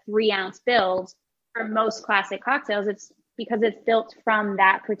there's a 3 ounce build for most classic cocktails, it's because it's built from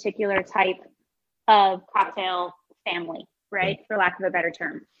that particular type of cocktail family, right? For lack of a better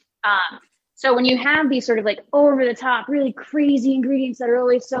term. So when you have these sort of like over the top, really crazy ingredients that are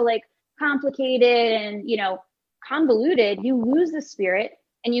always so like complicated and, convoluted, you lose the spirit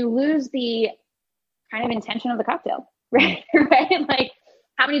and you lose the kind of intention of the cocktail, right? Right? Like,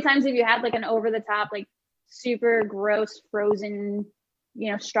 how many times have you had like an over the top, like super gross frozen,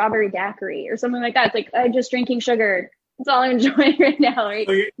 strawberry daiquiri or something like that? It's like, I'm just drinking sugar. That's all I'm enjoying right now, right?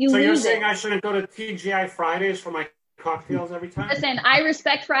 So you're saying I shouldn't go to TGI Fridays for my cocktails every time? Listen, I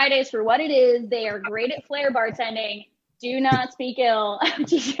respect Fridays for what it is. They are great at flair bartending. Do not speak ill of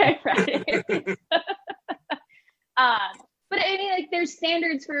TGI Fridays. But I mean, like, there's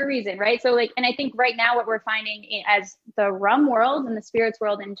standards for a reason, right? So like, and I think right now what we're finding as the rum world and the spirits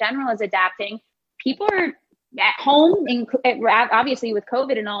world in general is adapting, people are at home, obviously with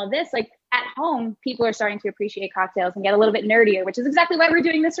COVID and all of this, like at home, people are starting to appreciate cocktails and get a little bit nerdier, which is exactly why we're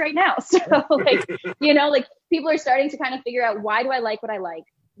doing this right now. So like, like people are starting to kind of figure out, why do I like what I like?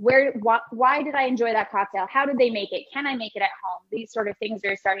 Why did I enjoy that cocktail? How did they make it? Can I make it at home? These sort of things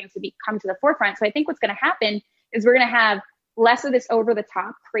are starting to come to the forefront. So I think what's going to happen is we're going to have less of this over the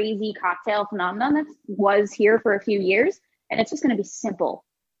top crazy cocktail phenomenon that was here for a few years. And it's just going to be simple,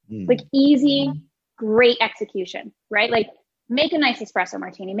 like easy, great execution, right? Like make a nice espresso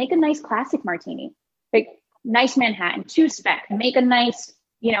martini, make a nice classic martini, like nice Manhattan, 2-spec, make a nice,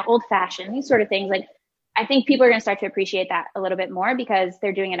 old fashioned, these sort of things. Like I think people are going to start to appreciate that a little bit more because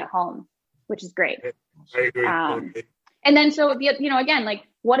they're doing it at home, which is great. I agree. And then, so, again, like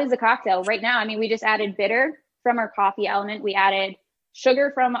what is a cocktail right now? I mean, we just added bitter from our coffee element. We added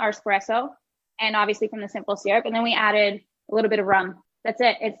sugar from our espresso and obviously from the simple syrup. And then we added a little bit of rum. That's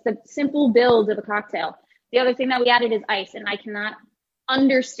it. It's the simple build of a cocktail. The other thing that we added is ice. And I cannot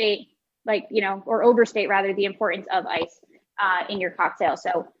understate, or overstate rather, the importance of ice in your cocktail.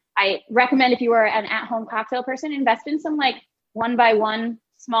 So I recommend, if you are an at-home cocktail person, invest in some 1x1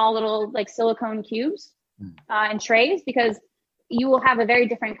 small little silicone cubes and trays, because you will have a very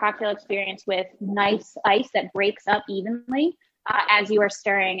different cocktail experience with nice ice that breaks up evenly as you are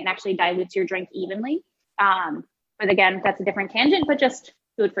stirring and actually dilutes your drink evenly. But again, that's a different tangent, but just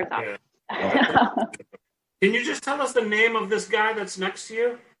food for thought. Yeah. Can you just tell us the name of this guy that's next to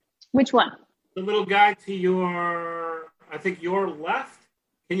you? Which one? The little guy to your left.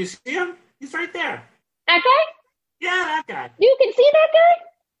 Can you see him? He's right there. That guy? Yeah, that guy. You can see that guy?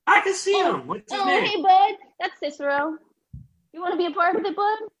 I can see him. What's his name? Hey, bud. That's Cicero. You want to be a part of it,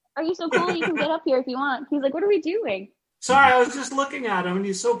 bud? Are you so cool? You can get up here if you want. He's like, what are we doing? Sorry, I was just looking at him, and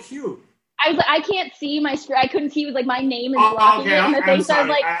he's so cute. I was like, I can't see my screen. I couldn't see. It was like my name is blocking it in the thing. So I was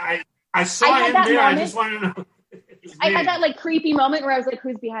like, I saw him there. Moment. I just want to know. I had that creepy moment where I was like,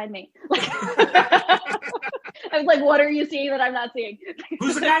 who's behind me? I was like, what are you seeing that I'm not seeing?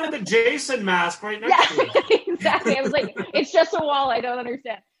 Who's the guy with the Jason mask right next to you? Exactly. I was like, it's just a wall. I don't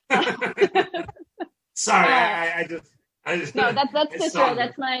understand. Sorry, I just no, that's Cicero.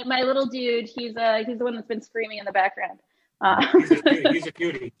 That's my little dude. He's the one that's been screaming in the background. He's a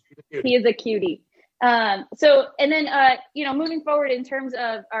cutie. He is a cutie. So, and then, moving forward in terms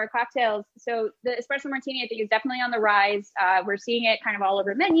of our cocktails, so the espresso martini, I think, is definitely on the rise. We're seeing it kind of all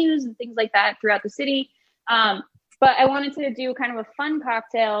over menus and things like that throughout the city. But I wanted to do kind of a fun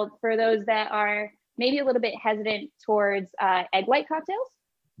cocktail for those that are maybe a little bit hesitant towards egg white cocktails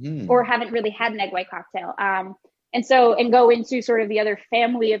or haven't really had an egg white cocktail. And go into sort of the other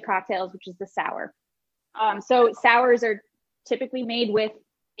family of cocktails, which is the sour. So sours are typically made with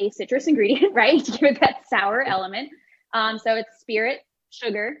a citrus ingredient, right? To give it that sour element. So it's spirit,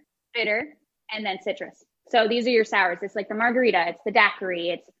 sugar, bitter, and then citrus. So these are your sours. It's like the margarita, it's the daiquiri,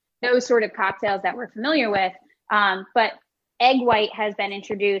 it's those sort of cocktails that we're familiar with. But egg white has been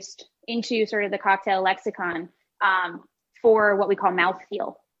introduced into sort of the cocktail lexicon for what we call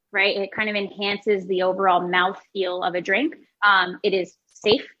mouthfeel, right? It kind of enhances the overall mouthfeel of a drink. It is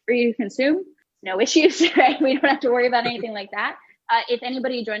safe for you to consume, no issues, right? We don't have to worry about anything like that. If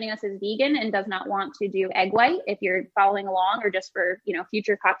anybody joining us is vegan and does not want to do egg white, if you're following along or just for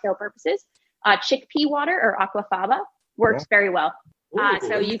future cocktail purposes, chickpea water or aquafaba works very well.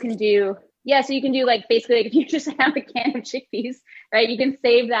 So you can do basically if you just have a can of chickpeas, right, you can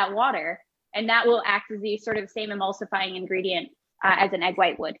save that water and that will act as the sort of same emulsifying ingredient as an egg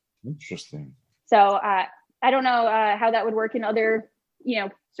white would. Interesting. So I don't know how that would work in other,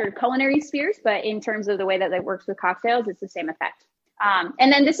 sort of culinary spheres, but in terms of the way that works with cocktails, it's the same effect.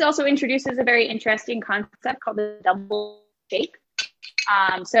 And then this also introduces a very interesting concept called the double shake.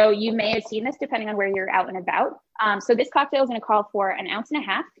 So you may have seen this depending on where you're out and about. So this cocktail is going to call for 1.5 ounces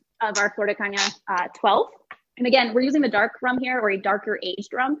of our Flor de Caña 12. And again, we're using the dark rum here, or a darker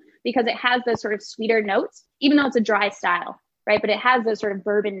aged rum, because it has those sort of sweeter notes, even though it's a dry style, right? But it has those sort of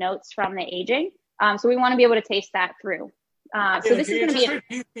bourbon notes from the aging. So we want to be able to taste that through. So this is going to be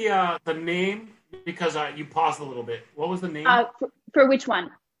repeat the name, because you paused a little bit. What was the name? For which one?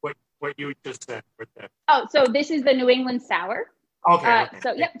 What you just said right there. Oh, so this is the New England Sour. Okay.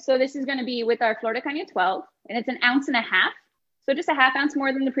 So this is going to be with our Flor de Caña 12, and it's 1.5 ounces. So just 1/2 ounce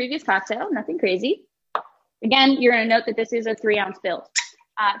more than the previous cocktail, nothing crazy. Again, you're going to note that this is a 3-ounce build.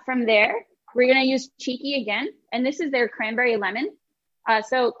 From there, we're going to use Cheeky again, and this is their cranberry lemon.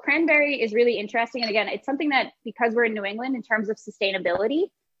 So cranberry is really interesting. And again, it's something that, because we're in New England in terms of sustainability,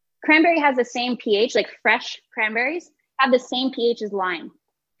 cranberry has the same pH, like fresh cranberries have the same pH as lime.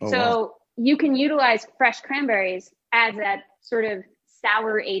 You can utilize fresh cranberries as that sort of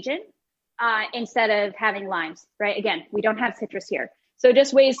sour agent instead of having limes, right? Again, we don't have citrus here. So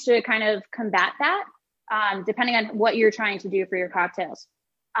just ways to kind of combat that, depending on what you're trying to do for your cocktails.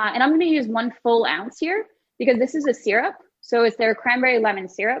 And I'm going to use 1 full ounce here because this is a syrup. So it's their cranberry lemon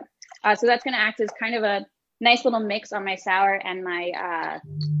syrup. So that's going to act as kind of a nice little mix on my sour and my,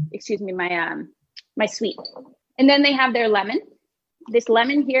 my sweet. And then they have their lemon. This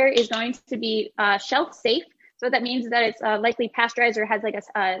lemon here is going to be shelf safe. So what that means is that it's likely pasteurized or has like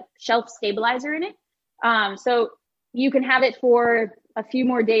a shelf stabilizer in it. So you can have it for a few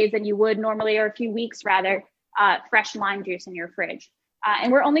more days than you would normally, or a few weeks rather, fresh lime juice in your fridge.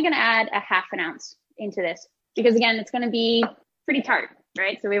 And we're only going to add a 1/2 ounce into this because again, it's going to be pretty tart,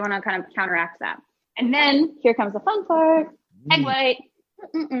 right? So we want to kind of counteract that. And then here comes the fun part, egg white.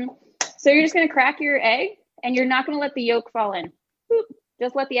 So you're just going to crack your egg and you're not going to let the yolk fall in.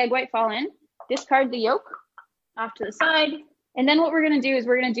 Just let the egg white fall in, discard the yolk off to the side. And then what we're going to do is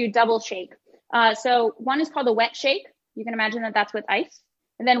we're going to do double shake. So one is called a wet shake. You can imagine that that's with ice.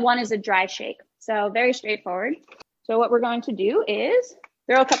 And then one is a dry shake. So very straightforward. So what we're going to do is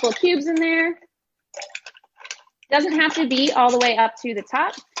throw a couple of cubes in there. Doesn't have to be all the way up to the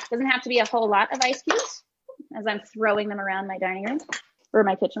top. Doesn't have to be a whole lot of ice cubes as I'm throwing them around my dining room, or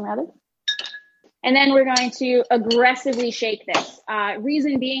my kitchen rather. And then we're going to aggressively shake this.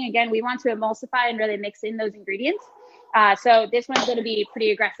 Reason being, again, we want to emulsify and really mix in those ingredients. So this one's going to be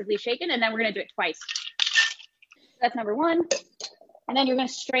pretty aggressively shaken, and then we're going to do it twice. That's number 1. And then you're going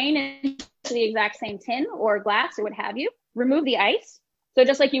to strain into the exact same tin or glass or what have you. Remove the ice. So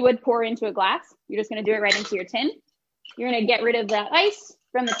just like you would pour into a glass, you're just going to do it right into your tin. You're going to get rid of that ice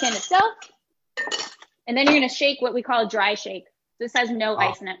from the tin itself. And then you're going to shake what we call a dry shake. This has no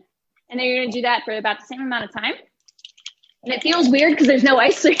ice in it. And then you're going to do that for about the same amount of time. And it feels weird because there's no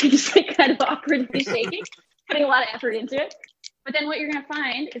ice, so you're just like kind of awkwardly shaking, putting a lot of effort into it. But then what you're going to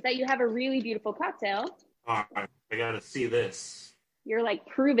find is that you have a really beautiful cocktail. All right, I got to see this. You're like,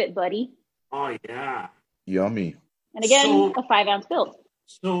 prove it, buddy. Oh, yeah. Yummy. And again, a 5-ounce build.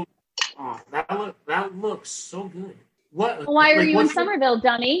 So, that looks so good. What? Well, why are you in Somerville,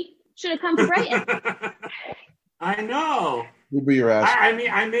 dummy? Should have come to Brighton. I know. Uber your ass. I mean,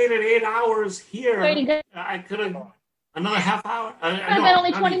 I made it 8 hours here. I could have another half hour. I've been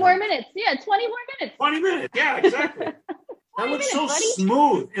only 20 more minutes. Yeah, 20 more minutes. 20 minutes. Yeah, exactly. That looks so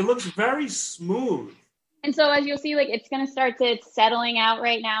smooth. It looks very smooth. And so as you'll see, like it's going to start to settling out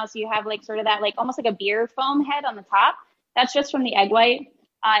right now. So you have like sort of that like almost like a beer foam head on the top. That's just from the egg white.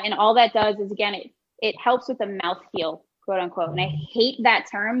 And all that does is, again, it helps with the mouthfeel, quote unquote. And I hate that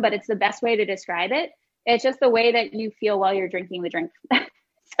term, but it's the best way to describe it. It's just the way that you feel while you're drinking the drink. So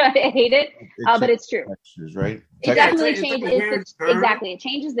I hate it, but it's true. Textures, right? It definitely changes. Exactly. It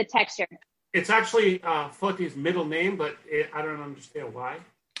changes the texture. It's actually Foti's middle name, but I don't understand why.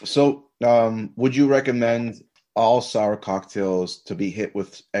 So would you recommend all sour cocktails to be hit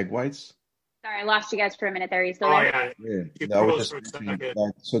with egg whites? Sorry, I lost you guys for a minute there. Are you still there? Yeah. That was just,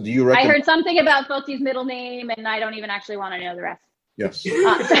 so do you recommend? I heard something about Foti's middle name, and I don't even actually want to know the rest. Yes. Yeah,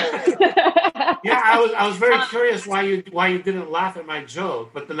 I was very curious why you didn't laugh at my joke,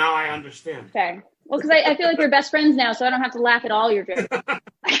 but now I understand. Okay. Well, because I feel like we're best friends now, so I don't have to laugh at all your jokes. I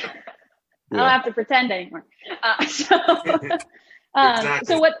don't have to pretend anymore. Exactly.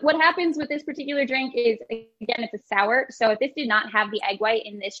 So what happens with this particular drink is, again, it's a sour. So if this did not have the egg white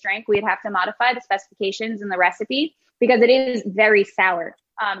in this drink, we'd have to modify the specifications in the recipe because it is very sour.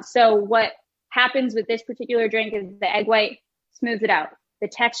 So what happens with this particular drink is the egg white smooths it out. The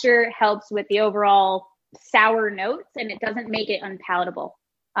texture helps with the overall sour notes, and it doesn't make it unpalatable.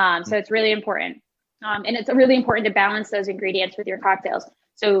 So it's really important. And it's really important to balance those ingredients with your cocktails.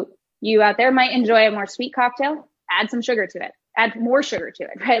 So you out there might enjoy a more sweet cocktail, add some sugar to it. Add more sugar to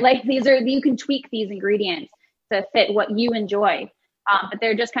it, right? Like you can tweak these ingredients to fit what you enjoy. But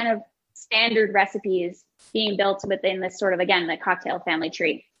they're just kind of standard recipes being built within this sort of, again, the cocktail family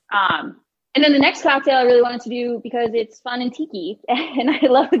tree. And then the next cocktail I really wanted to do because it's fun and tiki, and I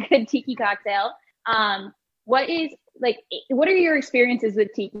love a good tiki cocktail. What are your experiences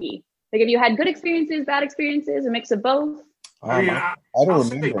with tiki? Like, have you had good experiences, bad experiences, a mix of both? I don't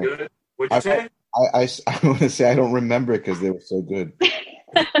remember. What'd you say? I want to say I don't remember it because they were so good.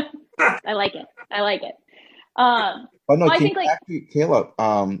 I like it. Oh no,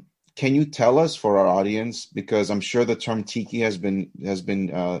 Kayla, can you tell us for our audience, because I'm sure the term tiki has been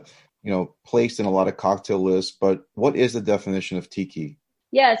placed in a lot of cocktail lists, but what is the definition of tiki?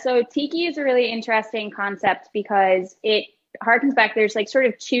 Yeah, so tiki is a really interesting concept because it harkens back. There's like sort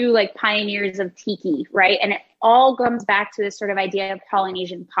of two like pioneers of tiki, right? And it all comes back to this sort of idea of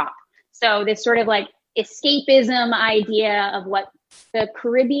Polynesian pop. So this sort of like escapism idea of what the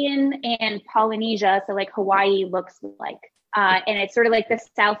Caribbean and Polynesia, so like Hawaii looks like. And it's sort of like the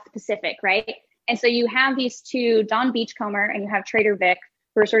South Pacific, right? And so you have these two, Don Beachcomber and you have Trader Vic,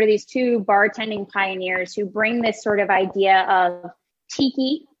 who are sort of these two bartending pioneers who bring this sort of idea of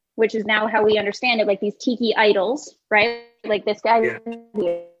tiki, which is now how we understand it, like these tiki idols, right? Like this guy,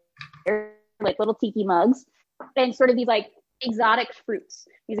 like little tiki mugs, and sort of these like exotic fruits,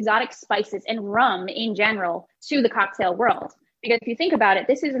 these exotic spices and rum in general to the cocktail world. Because if you think about it,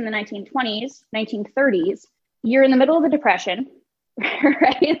 this is in the 1920s, 1930s, you're in the middle of the Depression,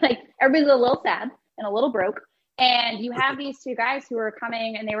 right? Like everybody's a little sad and a little broke. And you have these two guys who are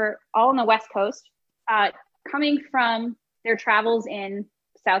coming, and they were all on the West Coast, coming from their travels in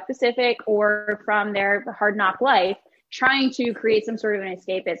South Pacific or from their hard knock life, trying to create some sort of an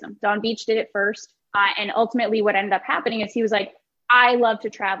escapism. Don Beach did it first. And ultimately what ended up happening is he was like, I love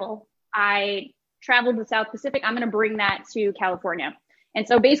to travel. I traveled the South Pacific. I'm going to bring that to California. And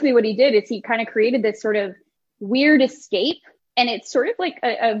so basically what he did is he kind of created this sort of weird escape. And it's sort of like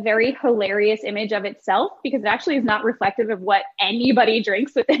a very hilarious image of itself, because it actually is not reflective of what anybody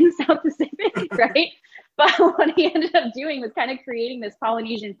drinks within the South Pacific, right? But what he ended up doing was kind of creating this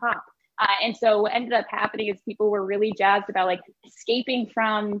Polynesian pop. And so what ended up happening is people were really jazzed about like escaping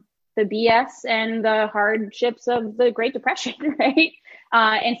from the BS and the hardships of the Great Depression, right?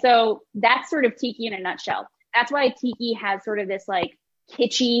 And so that's sort of tiki in a nutshell. That's why tiki has sort of this like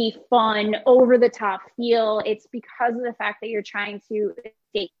kitschy, fun, over the top feel. It's because of the fact that you're trying to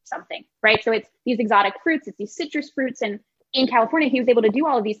escape something, right? So it's these exotic fruits, it's these citrus fruits. And in California, he was able to do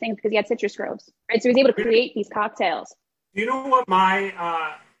all of these things because he had citrus groves, right? So he was able to create these cocktails. Do you know what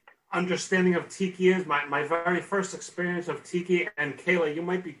my understanding of tiki is? My very first experience of tiki, and Kayla, you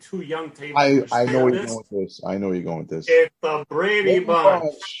might be too young to even I know where you're this. going with this. I know where you're going with this. It's the Brady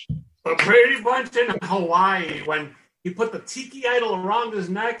Bunch. The Brady Bunch in Hawaii, when he put the tiki idol around his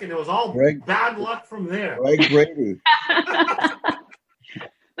neck, and it was all bad luck from there. Greg Brady.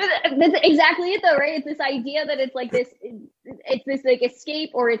 But that's exactly it, though, right? It's this idea that it's like this, it's this like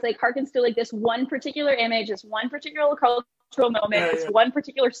escape, or it's like harkens to like this one particular image, this one particular cultural moment, this one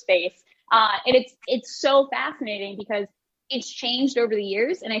particular space. And it's so fascinating because it's changed over the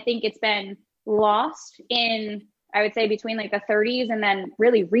years. And I think it's been lost in, I would say, between like the 30s and then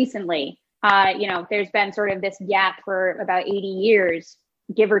really recently. There's been sort of this gap for about 80 years,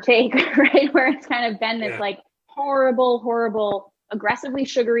 give or take, right? Where it's kind of been this like horrible, aggressively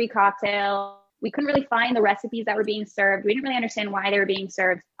sugary cocktail. We couldn't really find the recipes that were being served. We didn't really understand why they were being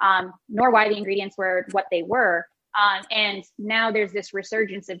served, nor why the ingredients were what they were. And now there's this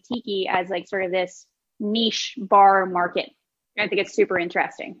resurgence of tiki as like sort of this niche bar market. I think it's super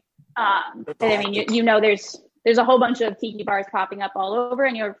interesting. I mean, there's a whole bunch of tiki bars popping up all over,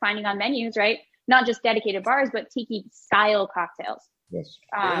 and you're finding on menus, right? Not just dedicated bars, but tiki style cocktails. Yes.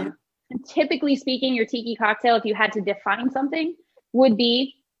 Typically speaking, your tiki cocktail, if you had to define something, would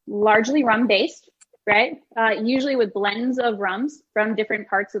be largely rum based, right? Usually with blends of rums from different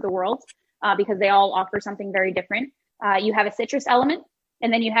parts of the world, because they all offer something very different. You have a citrus element,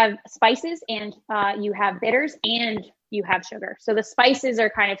 and then you have spices, and you have bitters, and you have sugar. So the spices are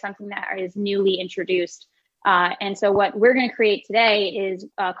kind of something that is newly introduced. And so what we're going to create today is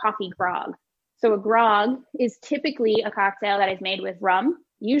a coffee grog. So a grog is typically a cocktail that is made with rum,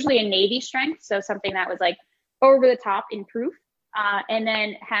 usually a navy strength, so something that was like over the top in proof, and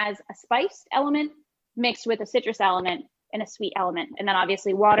then has a spiced element mixed with a citrus element and a sweet element. And then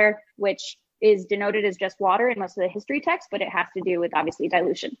obviously water, which is denoted as just water in most of the history text, but it has to do with obviously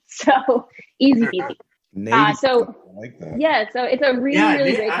dilution. So easy peasy. So I like that. Yeah, so it's a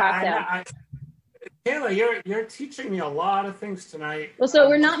really great cocktail. Kayla, you're teaching me a lot of things tonight. Well, so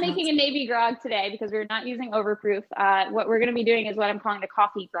we're not making a navy grog today because we're not using overproof. What we're going to be doing is what I'm calling the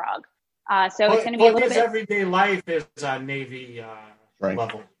coffee grog. It's going to be a little bit. Everyday life is navy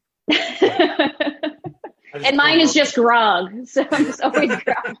level. And mine is just grog, so I'm just always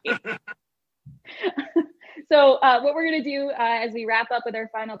groggy. So what we're going to do as we wrap up with our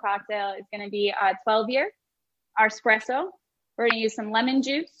final cocktail is going to be 12-year, our espresso. We're going to use some lemon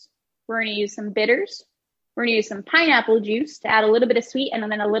juice. We're going to use some bitters. We're going to use some pineapple juice to add a little bit of sweet and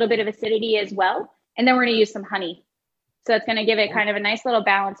then a little bit of acidity as well. And then we're going to use some honey. So it's going to give it kind of a nice little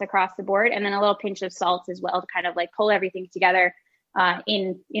balance across the board, and then a little pinch of salt as well to kind of like pull everything together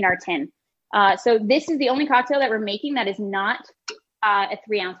in our tin. So this is the only cocktail that we're making that is not a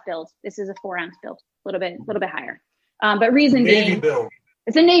 3-ounce build. This is a 4-ounce build, a little bit higher. But reason being,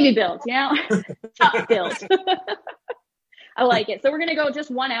 it's a navy build, top build. I like it. So we're going to go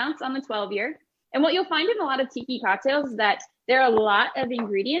just 1 ounce on the 12-year. And what you'll find in a lot of tiki cocktails is that there are a lot of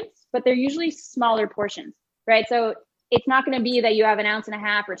ingredients, but they're usually smaller portions, right? So it's not going to be that you have 1.5 ounces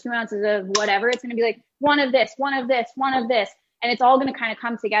or 2 ounces of whatever. It's going to be like one of this, one of this, one of this. And it's all going to kind of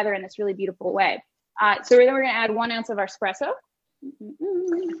come together in this really beautiful way. So then we're going to add 1 ounce of our espresso.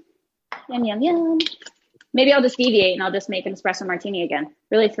 Yum, yum, yum. Maybe I'll just deviate and I'll just make an espresso martini again.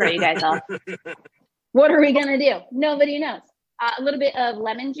 Really throw you guys off. What are we going to do? Nobody knows. A little bit of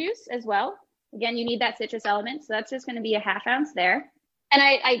lemon juice as well. Again, you need that citrus element. So that's just going to be a 1/2 ounce there. And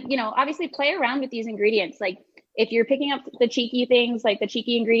I obviously play around with these ingredients. Like if you're picking up the cheeky things, like the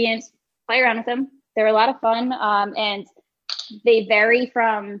cheeky ingredients, play around with them. They're a lot of fun. And they vary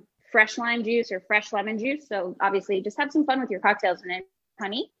from fresh lime juice or fresh lemon juice. So obviously just have some fun with your cocktails. And then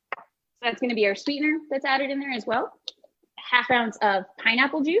honey. So that's going to be our sweetener that's added in there as well. 1/2 ounce of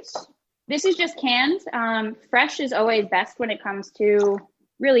pineapple juice. This is just canned. Fresh is always best when it comes to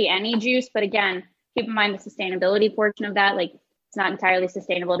really any juice. But again, keep in mind the sustainability portion of that. Like it's not entirely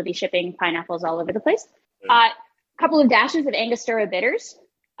sustainable to be shipping pineapples all over the place. A couple of dashes of Angostura bitters.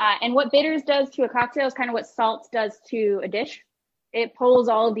 And what bitters does to a cocktail is kind of what salt does to a dish. It pulls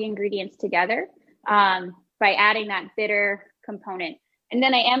all of the ingredients together by adding that bitter component. And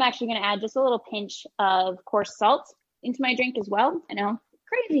then I am actually going to add just a little pinch of coarse salt into my drink as well. I know,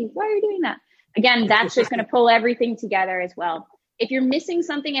 crazy. Why are you doing that? Again, that's just going to pull everything together as well. If you're missing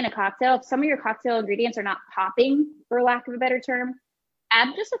something in a cocktail, if some of your cocktail ingredients are not popping, for lack of a better term, add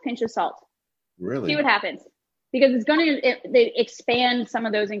just a pinch of salt. Really? See what happens. Because it's going to expand some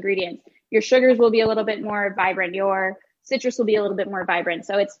of those ingredients. Your sugars will be a little bit more vibrant. Your citrus will be a little bit more vibrant.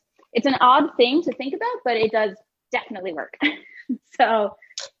 So it's an odd thing to think about, but it does definitely work. So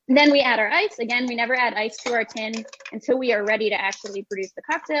then we add our ice. Again, we never add ice to our tin until we are ready to actually produce the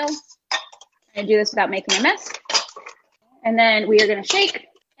cocktail. I do this without making a mess. And then we are going to shake.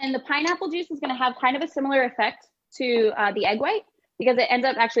 And the pineapple juice is going to have kind of a similar effect to the egg white because it ends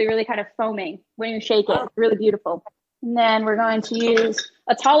up actually really kind of foaming when you shake it. It's really beautiful. And then we're going to use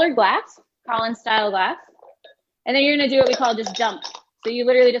a taller glass, Collins style glass. And then you're going to do what we call just dump. So you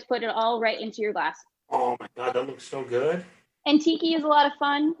literally just put it all right into your glass. Oh my God, that looks so good. And tiki is a lot of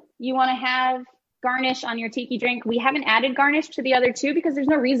fun. You want to have garnish on your tiki drink. We haven't added garnish to the other two because there's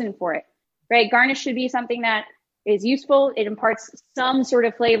no reason for it, right? Garnish should be something that is useful. It imparts some sort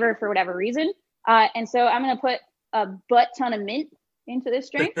of flavor for whatever reason. And so I'm going to put a butt ton of mint into this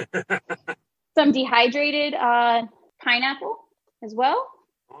drink. Some dehydrated pineapple as well.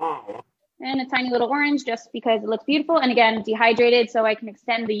 Oh. And a tiny little orange just because it looks beautiful. And again, dehydrated so I can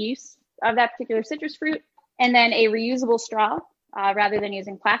extend the use of that particular citrus fruit. And then a reusable straw rather than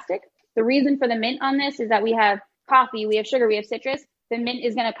using plastic. The reason for the mint on this is that we have coffee, we have sugar, we have citrus. The mint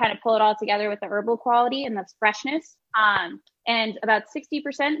is going to kind of pull it all together with the herbal quality and the freshness. And about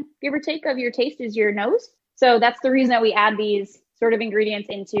 60%, give or take, of your taste is your nose. So that's the reason that we add these sort of ingredients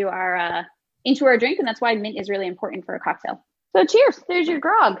into our drink. And that's why mint is really important for a cocktail. So cheers. There's your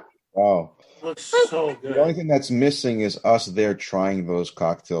grog. Wow. Looks so good. The only thing that's missing is us there trying those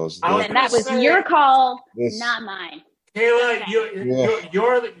cocktails. And that was your call, not mine. Kayla,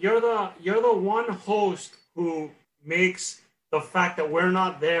 you're the one host who makes the fact that we're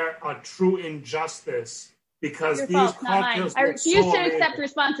not there a true injustice because your these fault, cocktails. I refuse to accept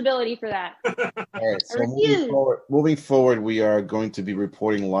responsibility for that. All right, so moving forward, we are going to be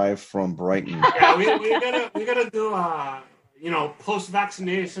reporting live from Brighton. Yeah, we gotta do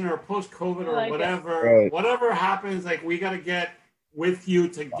post-vaccination or post-COVID or whatever. Right. Whatever happens, like we gotta get with you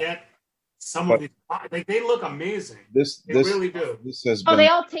to get some of these. Like they look amazing. They really do. This has they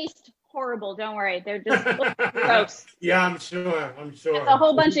all taste horrible. Don't worry, they're just gross. Yeah, I'm sure. It's a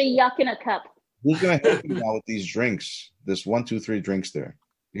whole bunch of yuck in a cup. Who's gonna help you now with these drinks? This 1, 2, 3 drinks there.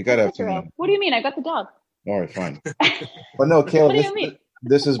 You gotta have some. What do you mean? I got the dog. All right, fine. But no, Kayla, what do you mean?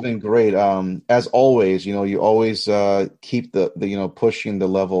 This has been great. As always, you always keep the pushing the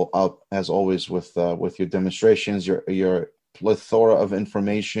level up as always with your demonstrations, your plethora of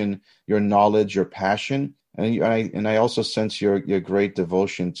information, your knowledge, your passion, and I also sense your great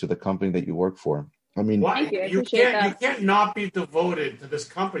devotion to the company that you work for. I mean, thank you. You can't not be devoted to this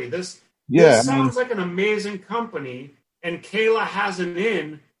company. This sounds like an amazing company, and Kayla has an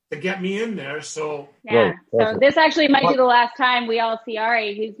in to get me in there. So yeah, so this actually might be the last time we all see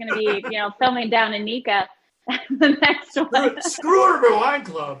Ari. He's going to be, filming down in Nika. The next one. Screw Urban Wine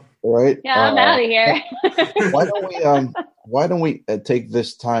Club. Right? Yeah, I'm out of here. Why don't we take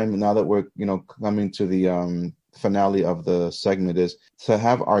this time now that we're coming to the finale of the segment is to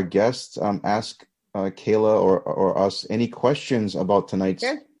have our guests ask Kayla or us any questions about tonight's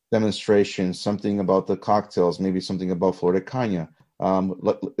demonstration, something about the cocktails, maybe something about Flor de Caña.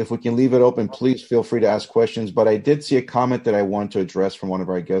 If we can leave it open, please feel free to ask questions. But I did see a comment that I want to address from one of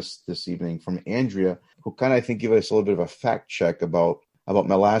our guests this evening, from Andrea. who kind of, I think, give us a little bit of a fact check about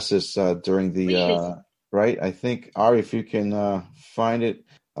molasses during the right. I think Ari, if you can find it,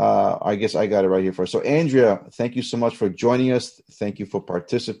 I guess I got it right here first. So Andrea, thank you so much for joining us. Thank you for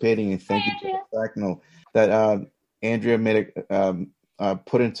participating, and thank you for the fact that Andrea made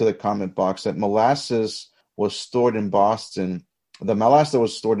put into the comment box that molasses was stored in Boston. The molasses that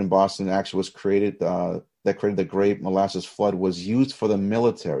was stored in Boston actually was created. That created the Great Molasses Flood was used for the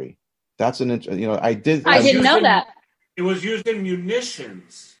military. That's I didn't know that. It was used in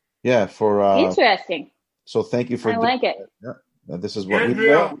munitions. Yeah, for interesting. So thank you for. I like it. Yeah, this is what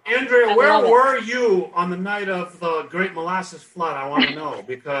Andrea, where were you on the night of the Great Molasses Flood? I want to know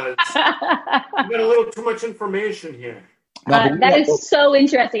because you got a little too much information here. That is so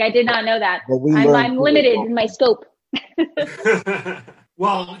interesting. I did not know that. I'm limited in my scope.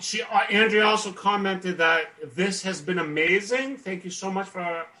 Well, Andrea also commented that this has been amazing. Thank you so much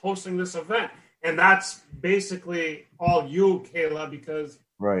for hosting this event. And that's basically all you, Kayla, because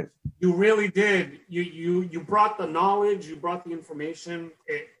right, you really did. You brought the knowledge, you brought the information.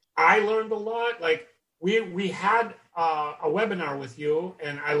 I learned a lot. Like we had a webinar with you,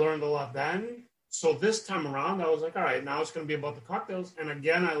 and I learned a lot then. So this time around, I was like, all right, now it's going to be about the cocktails. And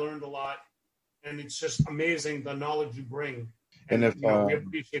again, I learned a lot. And it's just amazing the knowledge you bring. And if we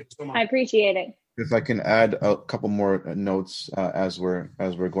appreciate it so much. I appreciate it. If I can add a couple more notes as we're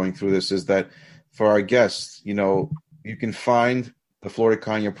going through this, is that for our guests, you can find the Flor de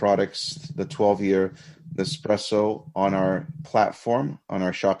Caña products, the 12-year Nespresso on our platform, on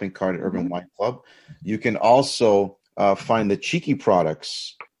our shopping cart at Urban Wine Club. You can also find the Cheeky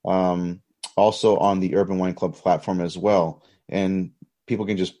products also on the Urban Wine Club platform as well. And people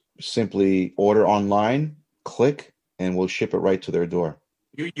can just simply order online, click, and we'll ship it right to their door.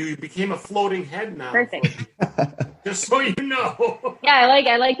 You became a floating head now. Perfect. Just so you know. Yeah,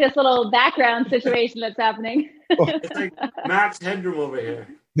 I like this little background situation that's happening. It's like Max Headroom over here.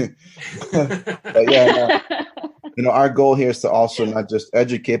 Our goal here is to also not just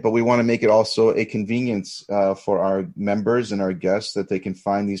educate, but we want to make it also a convenience for our members and our guests that they can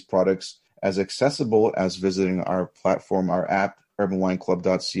find these products as accessible as visiting our platform, our app,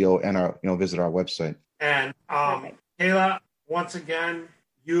 urbanwineclub.co, and visit our website. And Kayla, once again,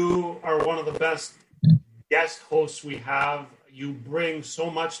 you are one of the best guest hosts we have. You bring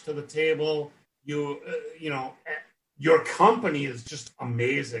so much to the table. Your company is just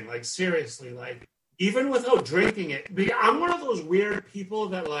amazing. Like seriously, like even without drinking it, I'm one of those weird people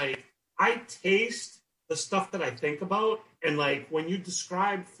that like I taste the stuff that I think about, and like when you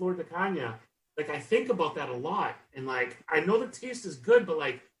describe Flor de Caña, like I think about that a lot, and like I know the taste is good, but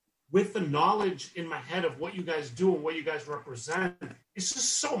like with the knowledge in my head of what you guys do and what you guys represent, it's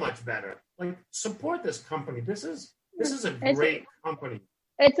just so much better. Like support this company. This is a great company.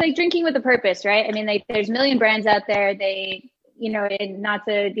 It's like drinking with a purpose, right? I mean, there's a million brands out there. Not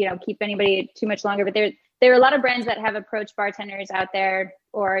to keep anybody too much longer, but there are a lot of brands that have approached bartenders out there,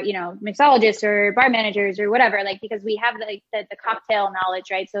 or mixologists or bar managers or whatever, like because we have the cocktail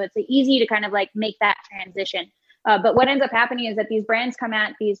knowledge, right? So it's easy to kind of like make that transition. But what ends up happening is that these brands come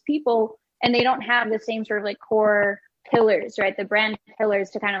at these people and they don't have the same sort of like core pillars, right? The brand pillars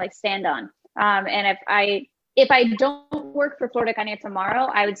to kind of like stand on. And if I don't work for Flor de Caña tomorrow,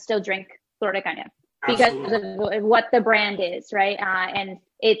 I would still drink Flor de Caña because of what the brand is, right? And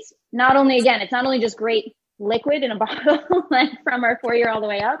it's not only just great liquid in a bottle from our 4-year all the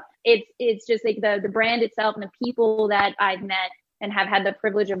way up. It's just like the brand itself and the people that I've met and have had the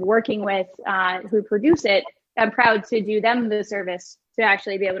privilege of working with who produce it. I'm proud to do them the service to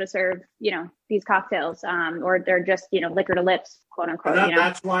actually be able to serve, these cocktails, or they're just, liquor to lips, quote unquote.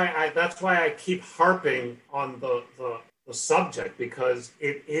 That's why I keep harping on the subject, because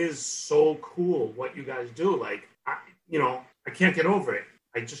it is so cool what you guys do. Like, I can't get over it.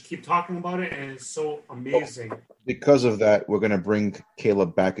 I just keep talking about it, and it's so amazing. Because of that, we're going to bring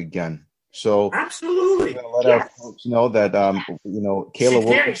Kayla back again. So absolutely, let our folks know that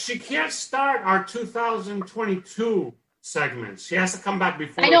Kayla she can't start our 2022 segments. She has to come back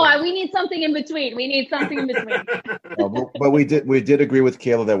before. I know. We need something in between. But we did agree with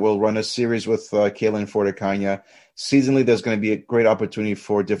Kayla that we'll run a series with Kayla and Flor de Caña. Seasonally, there's going to be a great opportunity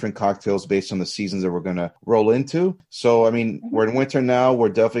for different cocktails based on the seasons that we're going to roll into. So, I mean, we're in winter now. We're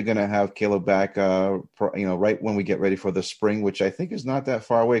definitely going to have Kayla back, right when we get ready for the spring, which I think is not that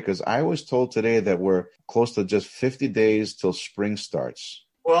far away, because I was told today that we're close to just 50 days till spring starts.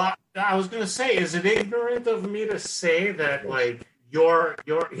 Well, I was going to say, is it ignorant of me to say that, like,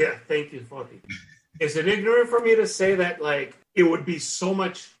 thank you, Foti. Is it ignorant for me to say that, like, it would be so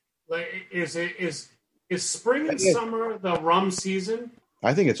much, like, is spring and summer the rum season?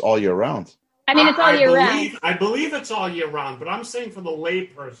 I think it's all year round. I mean, it's all year round. I believe it's all year round, but I'm saying for the lay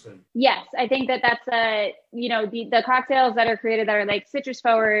person. Yes, I think that's the cocktails that are created that are like citrus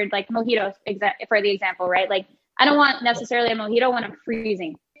forward, like mojitos, for the example, right? Like I don't want necessarily a mojito when I'm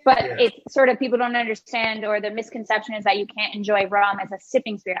freezing, but it's sort of people don't understand, or the misconception is that you can't enjoy rum as a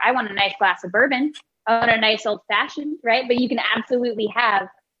sipping spirit. I want a nice glass of bourbon. I want a nice old fashioned, right? But you can absolutely have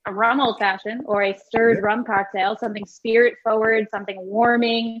a rum old fashioned or a stirred rum cocktail, something spirit forward, something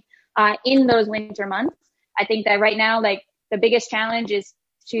warming in those winter months. I think that right now, like the biggest challenge is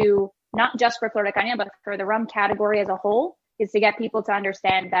to not just for Flor de Caña, but for the rum category as a whole, is to get people to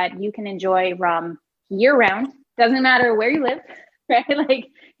understand that you can enjoy rum year round. Doesn't matter where you live, right? Like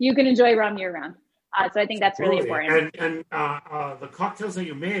you can enjoy rum year round. So I think that's really important. And the cocktails that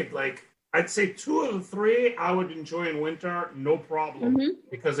you made, like I'd say 2 of the 3 I would enjoy in winter, no problem,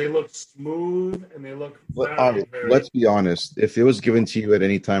 because they look smooth and they look very. Let's be honest. If it was given to you at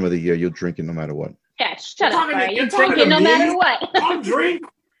any time of the year, you'll drink it no matter what. Yeah, shut up. You're drinking no matter what. I'll drink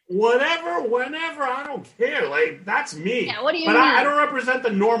whatever, whenever. I don't care. Like that's me. Yeah, what do you mean? I don't represent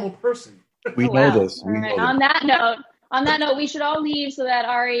the normal person. We know this. On that note, we should all leave so that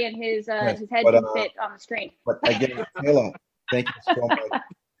Ari and his head can fit on the screen. But again, Kayla, thank you so much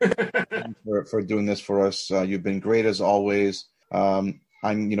for doing this for us. You've been great as always. You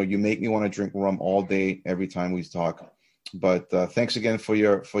make me want to drink rum all day every time we talk. But thanks again for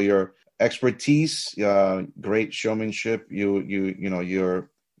your expertise, great showmanship. You're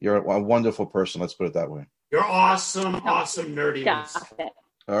a wonderful person. Let's put it that way. You're awesome nerdiness.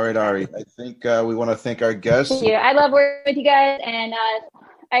 All right, Ari. I think we want to thank our guests. Thank you. I love working with you guys, and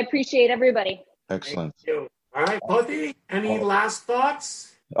I appreciate everybody. Excellent. Thank you. All right, Poti, any last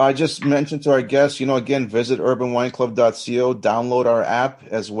thoughts? I just mentioned to our guests, again, visit urbanwineclub.co, download our app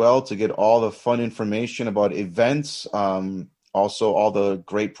as well to get all the fun information about events. Also, all the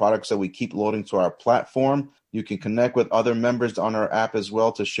great products that we keep loading to our platform. You can connect with other members on our app as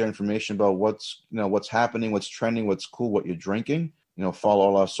well to share information about what's happening, what's trending, what's cool, what you're drinking. Follow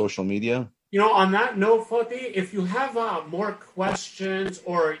all our social media. On that note, Foti, if you have more questions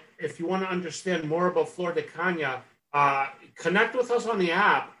or if you want to understand more about Flor de Caña, connect with us on the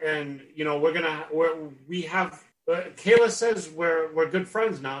app. And, we have, Kayla says we're good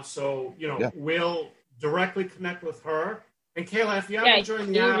friends now. So, we'll directly connect with her. And Kayla, if you haven't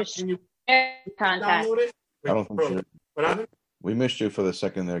joined the app, can you download it? I don't think so. What happened? We missed you for the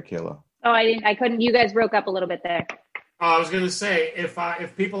second there, Kayla. Oh, I couldn't. You guys broke up a little bit there. I was going to say,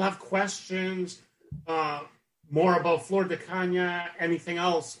 if people have questions more about Flor de Caña, anything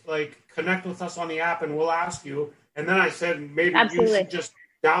else, like connect with us on the app and we'll ask you. And then I said, maybe you should just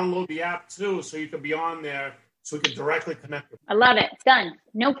download the app too, so you could be on there, so we could directly connect with you. I love it. Done.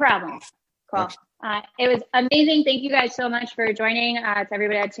 No problem. Cool. It was amazing. Thank you guys so much for joining. To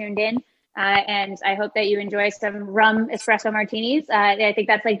everybody that tuned in. And I hope that you enjoy some rum espresso martinis. I think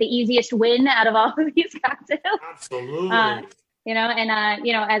that's like the easiest win out of all of these cocktails. Absolutely.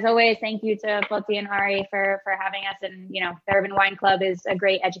 As always, thank you to Poti and Ari for having us. And, the Urban Wine Club is a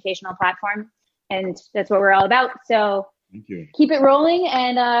great educational platform, and that's what we're all about. So thank you. Keep it rolling,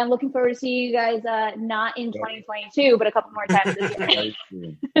 and I'm looking forward to see you guys not in 2022, but a couple more times this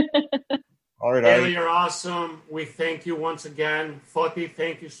year. All right, Kayla, you're awesome. We thank you once again. Foti,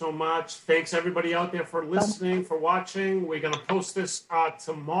 thank you so much. Thanks everybody out there for listening, for watching. We're going to post this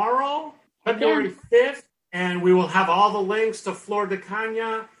tomorrow, February 5th, and we will have all the links to Flor de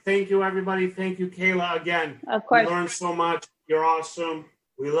Caña. Thank you, everybody. Thank you, Kayla, again. Of course. We learned so much. You're awesome.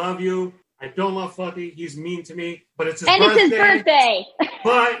 We love you. I don't love Foti. He's mean to me, but it's his birthday. And it's his birthday.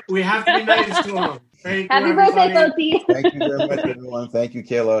 But we have to be nice to him. Thank you, Happy birthday, Poti. Thank you very much, everyone. Thank you,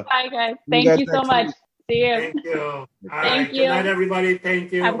 Kayla. Bye, guys. Thank you so much. See you. Thank you. All Thank right. you. Good night, everybody.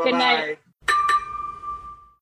 Thank you. Have a good night. Bye-bye.